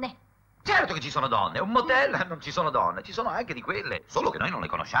sono donne. Certo che ci sono donne. Un motel non ci sono donne, ci sono anche di quelle, solo che noi non le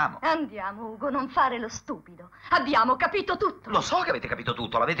conosciamo. Andiamo, Ugo, non fare lo stupido. Abbiamo capito tutto. Lo so che avete capito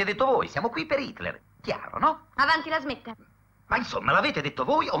tutto, l'avete detto voi, siamo qui per Hitler. Chiaro, no? Avanti, la smetta. Ma insomma, l'avete detto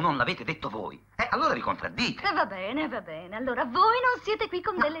voi o non l'avete detto voi? Allora vi contraddite. Va bene, va bene. Allora, voi non siete qui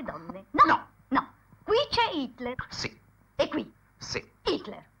con delle donne. No. Qui c'è Hitler. Sì. E qui? Sì.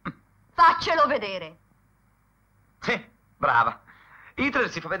 Hitler. Faccelo vedere. Sì, brava. Hitler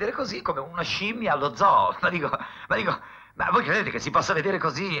si fa vedere così come una scimmia allo zoo. Ma dico, ma voi credete che si possa vedere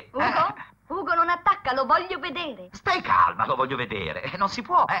così? Ugo? Ugo, non attacca, lo voglio vedere. Stai calma, lo voglio vedere. Non si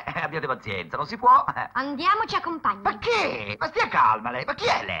può, abbiate pazienza, non si può. Andiamo, ci accompagni. Ma che? Ma stia calma lei, ma chi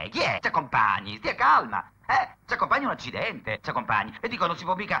è lei? Chi è? Ci accompagni, stia calma. Ci accompagni un accidente, ci accompagni. E dico, non si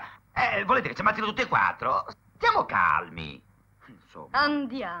può mica... volete che ci ammazzino tutti e quattro? Stiamo calmi. Insomma.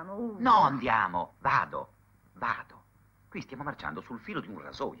 Andiamo, Ugo. No, andiamo. Vado. Qui stiamo marciando sul filo di un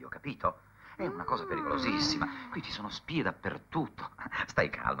rasoio, capito? È una cosa pericolosissima. Qui ci sono spie dappertutto. Stai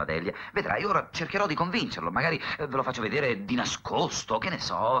calma, Delia. Vedrai, ora cercherò di convincerlo. Magari ve lo faccio vedere di nascosto, che ne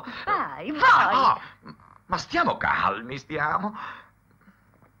so. Vai. Ma stiamo calmi, stiamo.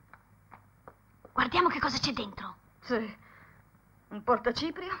 Guardiamo che cosa c'è dentro. Sì. Un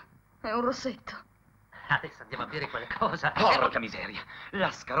portaciprio e un rossetto. Adesso andiamo a bere qualcosa. Porca miseria.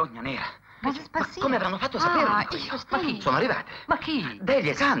 La scarogna nera. Was ist passiert? Come avranno fatto a saperlo? Ah, ich verstehe nicht. Sono arrivate. Ma chi?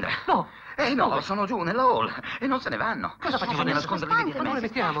 Delia e Sandra. No. No, sono giù nella hall e non se ne vanno. Cosa facciamo? Bisogna nasconderli Ma dove le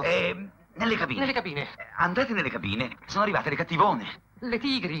mettiamo? Nelle cabine. Nelle cabine. Andate nelle cabine. Sono arrivate le cattivone. Le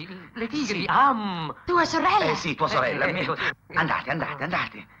tigri. Sì. Tua sorella? Sì, tua sorella.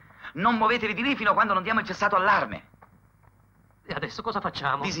 Andate. Non muovetevi di lì fino a quando non diamo il cessato allarme. E adesso cosa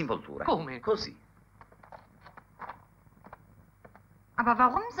facciamo? Disinvoltura. Come? Così. Aber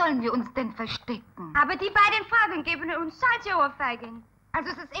warum sollen wir uns denn verstecken? Aber die beiden Fragen geben uns Salziohrfeigen. Also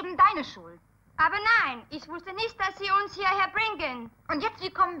es ist eben deine Schuld. Aber nein, ich wusste nicht, dass Sie uns hierher bringen. Und jetzt,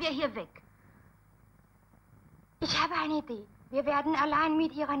 wie kommen wir hier weg? Ich habe eine Idee. Wir werden allein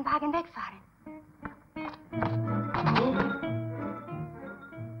mit Ihren Wagen wegfahren.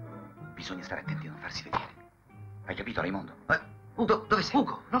 Bisogna stare attenti a non farsi vedere. Hai capito, Raimondo? Dove sei?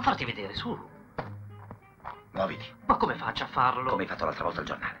 Ugo, non farti vedere, su. Muoviti. Ma come faccio a farlo? Come hai fatto l'altra volta al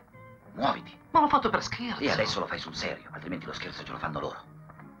giornale. Muoviti. Ma l'ho fatto per scherzo. E adesso lo fai sul serio, altrimenti lo scherzo ce lo fanno loro.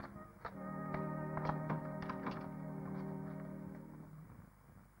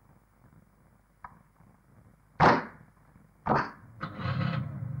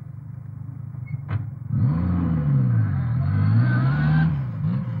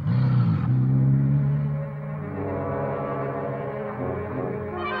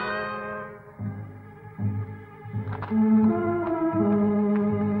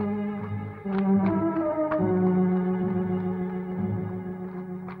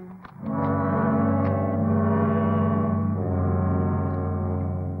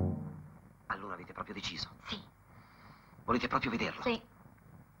 Volete proprio vederlo? Sì.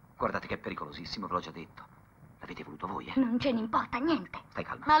 Guardate che è pericolosissimo, ve l'ho già detto. L'avete voluto voi, eh? Non ce ne importa niente. Stai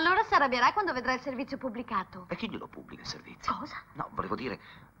calma. Ma allora si arrabbierà quando vedrà il servizio pubblicato. E chi glielo pubblica il servizio? Cosa? No, volevo dire,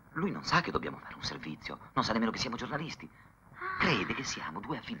 lui non sa che dobbiamo fare un servizio. Non sa nemmeno che siamo giornalisti. Crede che siamo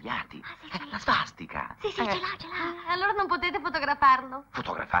due affiliati. La svastica. Sì, ce l'ha. Allora non potete fotografarlo.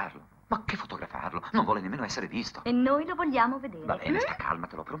 Fotografarlo? Ma che fotografarlo? Non vuole nemmeno essere visto. E noi lo vogliamo vedere. Va bene, sta calma,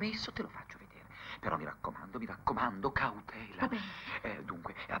 te l'ho promesso, te lo faccio vedere. Però mi raccomando, cautela. Va bene.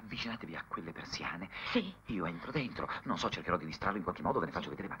 Dunque, avvicinatevi a quelle persiane. Sì. Io entro dentro. Non so, cercherò di distrarlo in qualche modo, ve ne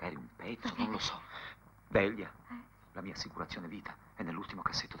faccio vedere magari un pezzo, non lo so. Delia, la mia assicurazione vita è nell'ultimo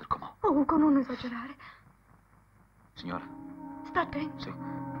cassetto del comò. Oh, Ugo, non esagerare. Signora? Sta attento. Sì.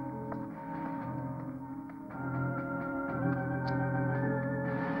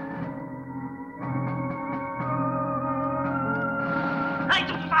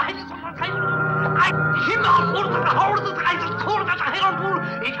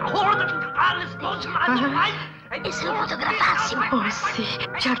 E se lo fotografassimo? Oh sì,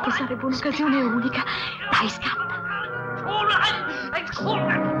 certo sarebbe un'occasione unica. Dai, scappa.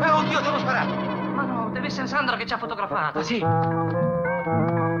 Oddio, devo sparare. Ma no, deve essere Sandra che ci ha fotografato. Ah, sì? Eccola,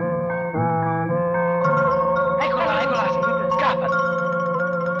 sì. Scappa.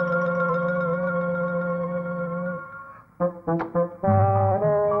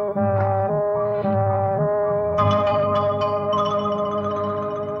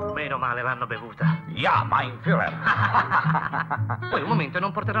 Meno male l'hanno bevuta. Ja, mein Führer. Poi un momento,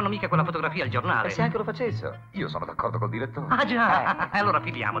 non porteranno mica quella fotografia al giornale. E se anche lo facessero? Io sono d'accordo col direttore. Ah già, allora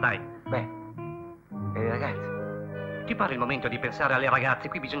filiamo, dai. Beh, e le ragazze? Ti pare il momento di pensare alle ragazze?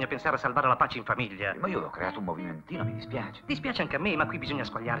 Qui bisogna pensare a salvare la pace in famiglia. Ma io ho creato un movimentino, mi dispiace. Dispiace anche a me, ma qui bisogna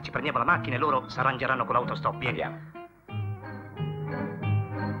squagliarci. Prendiamo la macchina e loro s'arrangeranno con l'autostop. Vieni. Andiamo.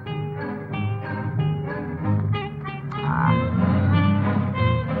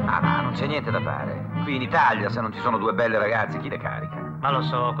 Non c'è niente da fare. Qui in Italia, se non ci sono due belle ragazze, chi le carica? Ma lo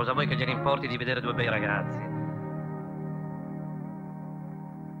so, cosa vuoi che gliene importi di vedere due bei ragazzi?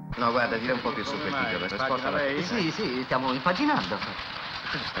 No, guarda, tira un po' più su quel titolo. Trasporta lei? Sì, stiamo impaginando.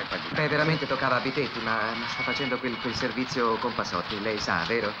 Cosa stai impaginando? Beh, veramente toccava a Vitetti, ma sta facendo quel servizio con Passotti, lei sa,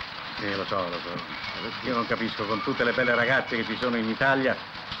 vero? Lo so. Io non capisco, con tutte le belle ragazze che ci sono in Italia,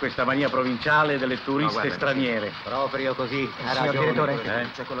 questa mania provinciale delle turiste straniere. Proprio così. Signor direttore,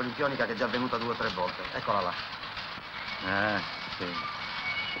 c'è quell'olimpionica che è già venuta 2 o 3 volte. Eccola là. Ah, sì.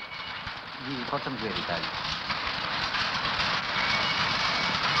 Portami due ritagli.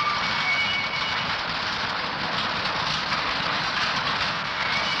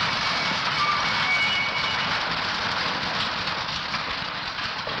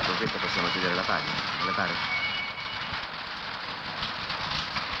 Con questo possiamo chiudere la pagina, non le pare?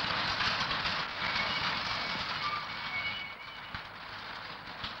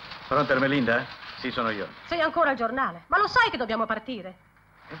 Pronto, Ermelinda? Sì, sono io. Sei ancora al giornale, ma lo sai che dobbiamo partire?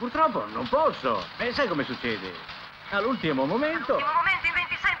 E purtroppo non posso. Sai come succede? All'ultimo momento... All'ultimo momento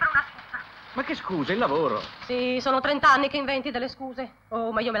inventi sempre una scusa. Ma che scuse, il lavoro. Sì, sono 30 anni che inventi delle scuse.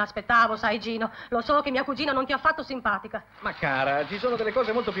 Oh, ma io me l'aspettavo, sai, Gino. Lo so che mia cugina non ti ha affatto simpatica. Ma cara, ci sono delle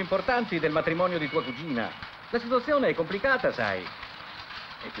cose molto più importanti del matrimonio di tua cugina. La situazione è complicata, sai.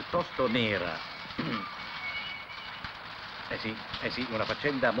 È piuttosto nera. Eh sì, una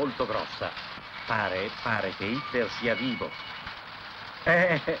faccenda molto grossa. Pare che Hitler sia vivo.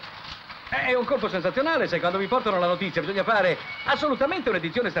 È un colpo sensazionale, sai, quando mi portano la notizia bisogna fare assolutamente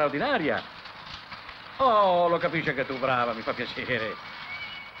un'edizione straordinaria. Oh, lo capisci anche tu, brava, mi fa piacere.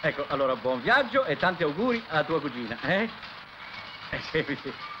 Ecco, allora buon viaggio e tanti auguri a tua cugina, eh?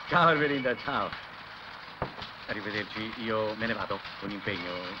 Sì. Ciao Ermelinda, ciao. Arrivederci, io me ne vado, un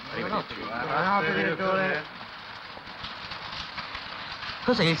impegno. Arrivederci. Buonanotte, direttore.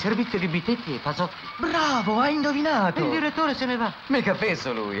 Cos'è il servizio di bitetti e pasotti? Bravo, hai indovinato! Il direttore se ne va. Mica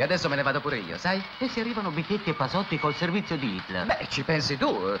penso lui, adesso me ne vado pure io, sai? E se arrivano bitetti e pasotti col servizio di Hitler? Beh, ci pensi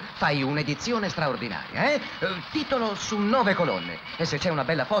tu, fai un'edizione straordinaria, eh? Titolo su 9 colonne. E se c'è una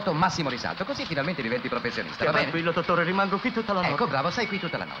bella foto, massimo risalto, così finalmente diventi professionista, va bene? Tranquillo, dottore, rimango qui tutta la notte. Ecco, bravo, stai qui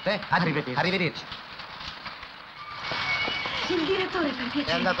tutta la notte, eh? Arrivederci. Arrivederci. Il direttore, per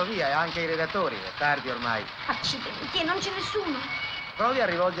piacere. È andato via e anche i redattori, è tardi ormai. Accidenti, e non c'è nessuno. Provi a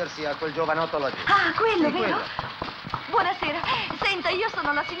rivolgersi a quel giovanotto laggiù. Ah, quello, Sì, vero? quello. Buonasera. Senta, io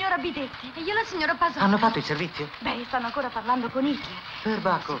sono la signora Bidetti. E io la signora Pasotti. Hanno fatto il servizio? Beh, stanno ancora parlando con Hitler.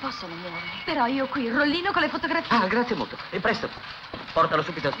 Perbacco. Si possono muovere. Però io qui, il rollino con le fotografie. Ah, grazie molto. E presto. Portalo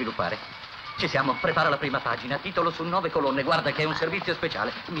subito a sviluppare. Ci siamo, prepara la prima pagina, titolo su 9 colonne. Guarda che è un servizio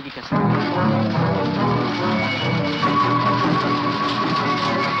speciale. Mi dica sempre.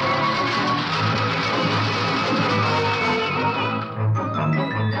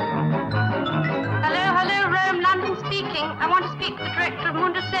 Speaking. I want to speak to the director of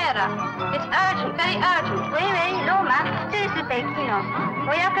Mundo Sera. It's urgent, very urgent. Oui, Roma. Seriously, Pechino.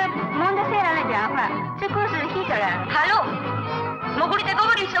 Voyaka Mundo Sera leggiamo. Ce cosa di Hitler? Hallo? Mogulite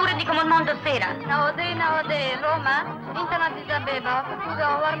govori se urednik od Mundo Sera. Navode, Roma. Internet Addis Abeba.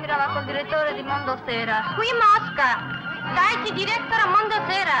 Говорила col direttore di Mundo Sera. Qui Mosca. Дайте директора Mundo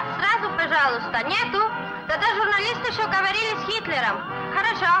Sera. Сразу, пожалуйста. Нету? Тогда журналисты что говорили с Гитлером.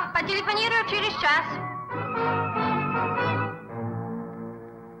 Хорошо, потелефонирую через час.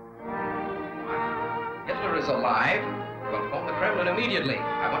 Hitler is alive? Well, phone the Kremlin immediately.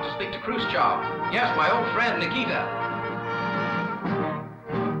 I want to speak to Khrushchev. Yes, my old friend, Nikita.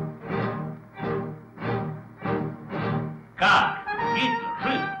 Как? Гитлер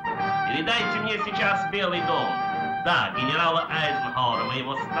жив? Передайте мне сейчас в Белый дом. Да, генерала Айзенхауэра,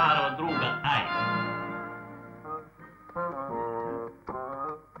 моего старого друга Айзенхауэра.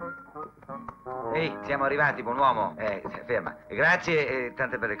 Ehi, siamo arrivati, buon uomo. Ferma. Grazie e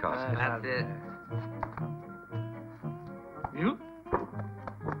tante belle cose. Grazie.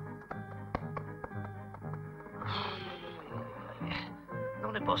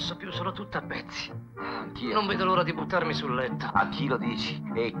 Non ne posso più, sono tutta a pezzi. Anch'io. Non vedo l'ora di buttarmi sul letto. A chi lo dici?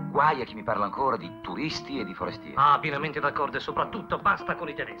 E guai a chi mi parla ancora di turisti e di forestieri. Ah, pienamente d'accordo e soprattutto basta con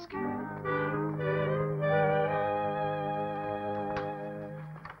i tedeschi.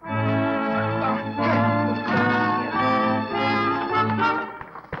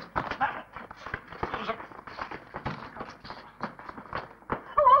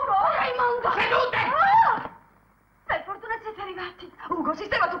 Raimondo! Sedute! Per fortuna siete arrivati. Ugo,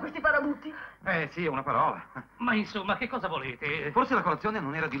 sistema tu questi parabutti. Sì, è una parola. Ma insomma, che cosa volete? Forse la colazione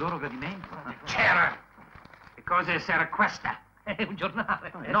non era di loro gradimento. C'era. Che cosa sarà questa? È un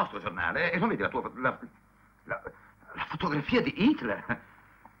giornale. È il nostro giornale. E non vedi la tua... la fotografia di Hitler.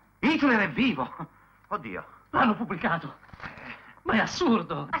 Hitler è vivo. Oddio. L'hanno pubblicato. Ma è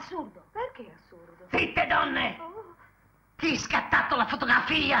assurdo. Assurdo? Perché assurdo? Zitte, donne! Chi ha scattato la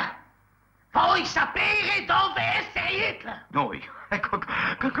fotografia? Vuoi sapere dove è Hitler? Noi? Ecco,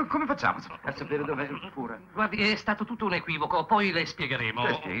 come facciamo a sapere dove è pure? Guardi, è stato tutto un equivoco, poi le spiegheremo.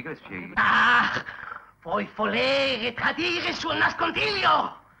 Le spieghi. Ah, vuoi volere tradire il suo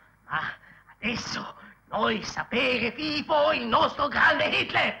nascondiglio? Ma adesso noi sapere vivo il nostro grande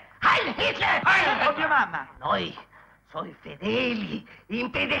Hitler! Heil Hitler! Oddio, mamma! Noi, suoi fedeli,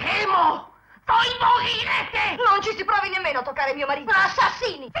 impediremo! Voi morirete! Non ci si provi nemmeno a toccare mio marito.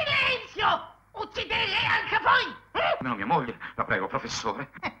 Assassini! Silenzio! Ucciderei anche voi! No, mia moglie, la prego, professore.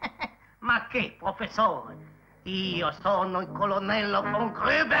 Ma che professore? Io sono il colonnello von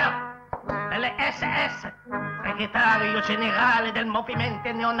Gruber delle SS, segretario generale del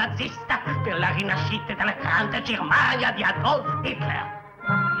movimento neonazista per la rinascita della grande Germania di Adolf Hitler.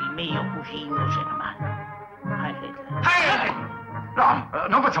 Il mio cugino germano. Heil Hitler. No,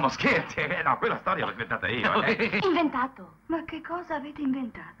 non facciamo scherzi. No, quella storia l'ho inventata io. Inventato? Ma che cosa avete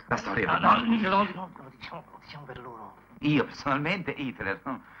inventato? La storia... No, lo diciamo per loro. Io, personalmente, Hitler,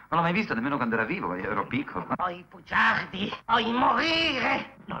 non l'ho mai visto nemmeno quando era vivo, io ero piccolo. Oi bugiardi, oi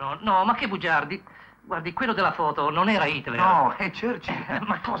morire! No, ma che bugiardi? Guardi, quello della foto non era Hitler. No, è Churchill.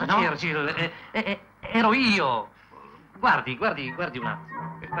 Ma cosa no? Churchill? Ero io. Guardi un attimo.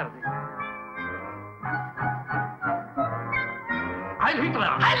 Guardi. Heil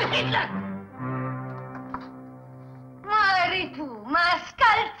Hitler! Heil Hitler! Ma eri tu, ma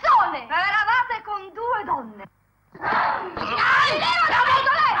scalzone! Eravate con 2 donne.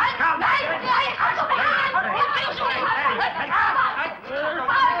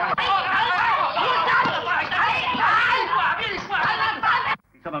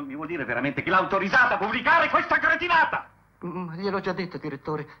 Insomma, mi vuol dire veramente chi l'ha autorizzata a pubblicare questa cretinata? Ma gliel'ho già detto,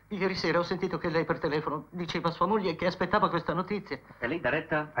 direttore. Ieri sera ho sentito che lei per telefono diceva a sua moglie che aspettava questa notizia. E lei dà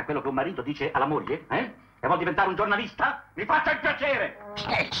retta a quello che un marito dice alla moglie, eh? E vuol diventare un giornalista? Mi faccia il piacere!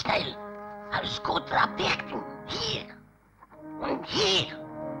 Schnell! Alles gut, abwirken! Hier! Und hier!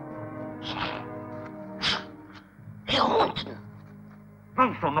 E unten! Ma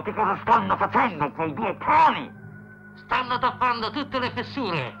insomma, che cosa stanno facendo quei 2 cani? Stanno tappando tutte le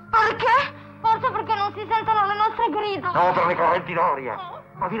fessure. Perché? Forse perché non si sentono le nostre grida. No, per le correnti d'aria.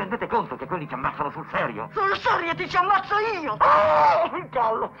 Ma vi rendete conto che quelli ci ammazzano sul serio? Sul serio ti ci ammazzo io! Il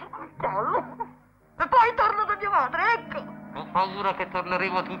collo! E poi torno da mia madre, ecco! Ho paura che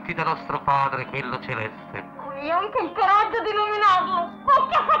torneremo tutti da nostro padre, quello celeste. E anche il coraggio di nominarlo!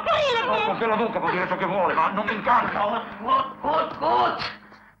 Bocca sacrile! Con quella bocca può dire ciò che vuole, ma non mi incanta! Gut!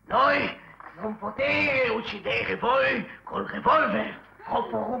 Noi non potete uccidere voi col revolver!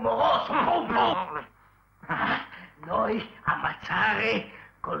 Troppo rumoroso, troppo! Noi ammazzare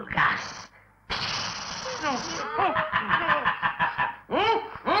col gas! La gas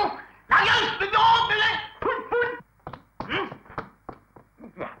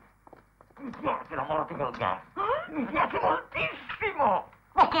Mi piace la morte col gas! Mi piace moltissimo!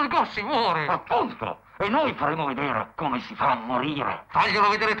 Ma col gas si muore! Appunto! E noi faremo vedere come si fa a morire! Faglielo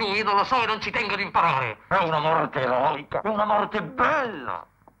vedere tu, io non lo so e non ci tengo ad imparare! È una morte eroica! È una morte bella!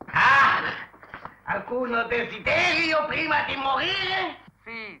 Alcuno desiderio prima di morire?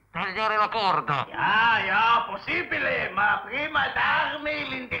 Sì, tagliare la corda! Ja, possibile, ma prima darmi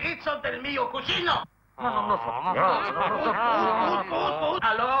l'indirizzo del mio cugino! Ma non lo so! Gut.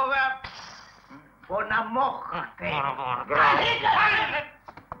 Allora, buona morte!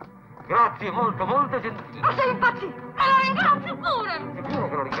 Grazie, molto gentile! Ma sei impazzito! E lo ringrazio pure! Sicuro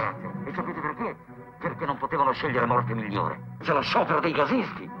che lo ringrazio! E sapete perché? Perché non potevano scegliere morte migliore! C'è lo sciopero dei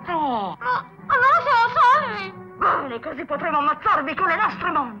gasisti! No! Ma allora siamo salvi! Bene, così potremo ammazzarvi con le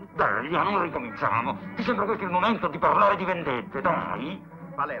nostre mani! Delia, non ricominciamo! Ti sembra questo il momento di parlare di vendette, dai!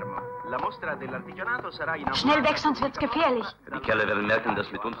 Palermo, la mostra dell'artigianato sarà in... Schnell weg, sonst wird's gefährlich! Die Kerle werden merken, dass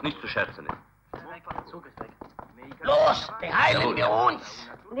mit uns nicht zu scherzen ist. Los, beeilen wir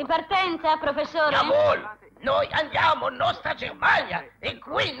uns! Di partenza, professore? Jawohl! Noi andiamo in nostra Germania e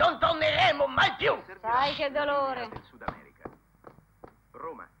qui non torneremo mai più! Sai che dolore!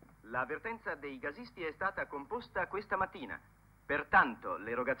 Roma, l'avvertenza dei gasisti è stata composta questa mattina. Pertanto,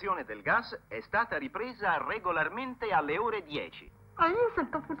 l'erogazione del gas è stata ripresa regolarmente alle ore 10. Ah, io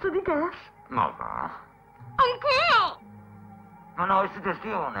sento puzza di gas. Ma va! Anch'io! Ma no, è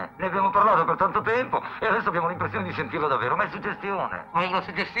suggestione. Ne abbiamo parlato per tanto tempo e adesso abbiamo l'impressione di sentirlo davvero, ma è suggestione. Ma è una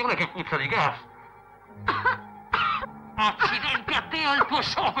suggestione che puzza di gas. Accidenti a te e al tuo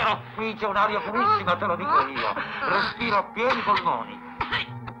sciopero! Qui c'è un'aria purissima, te lo dico io. Respiro a pieni polmoni.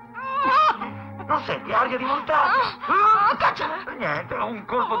 Non senti aria di montagna? Niente, ho un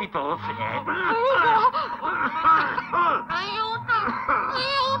colpo di tosse, niente. Aiuto!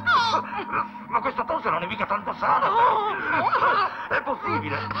 Ma questa tosse non è mica tanto sana. È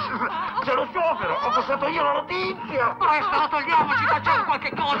possibile. C'è lo sciopero, ho passato io la notizia. Presto, togliamoci, facciamo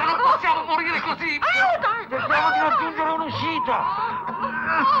qualche cosa, non possiamo morire così. Aiutami! Cerchiamo di raggiungere un'uscita.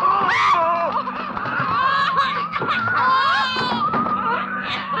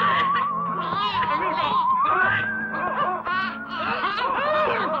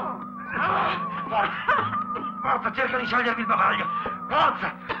 Forza, cerca di sciogliermi il bagaglio.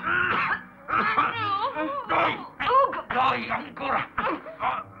 Forza! Dai, ancora!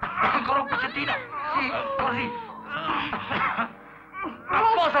 Ancora un pezzettino! Sì, così! Ma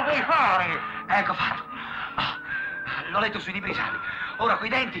cosa vuoi fare? Ecco fatto. L'ho letto sui libri sani. Ora coi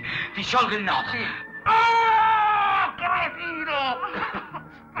denti ti sciolgo il nodo. Sì. Cretino!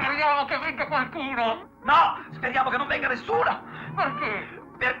 Speriamo che venga qualcuno! No, speriamo che non venga nessuno! Perché?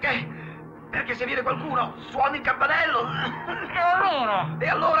 Perché Perché se viene qualcuno, suoni il campanello. E allora? E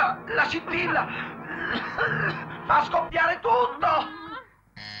allora la scintilla fa scoppiare tutto.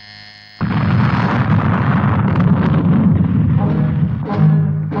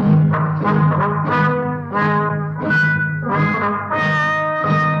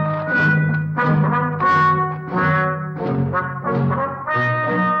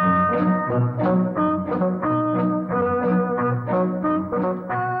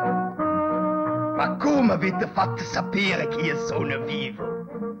 Ma come avete fatto sapere che io sono vivo?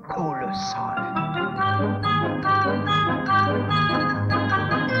 Colossale.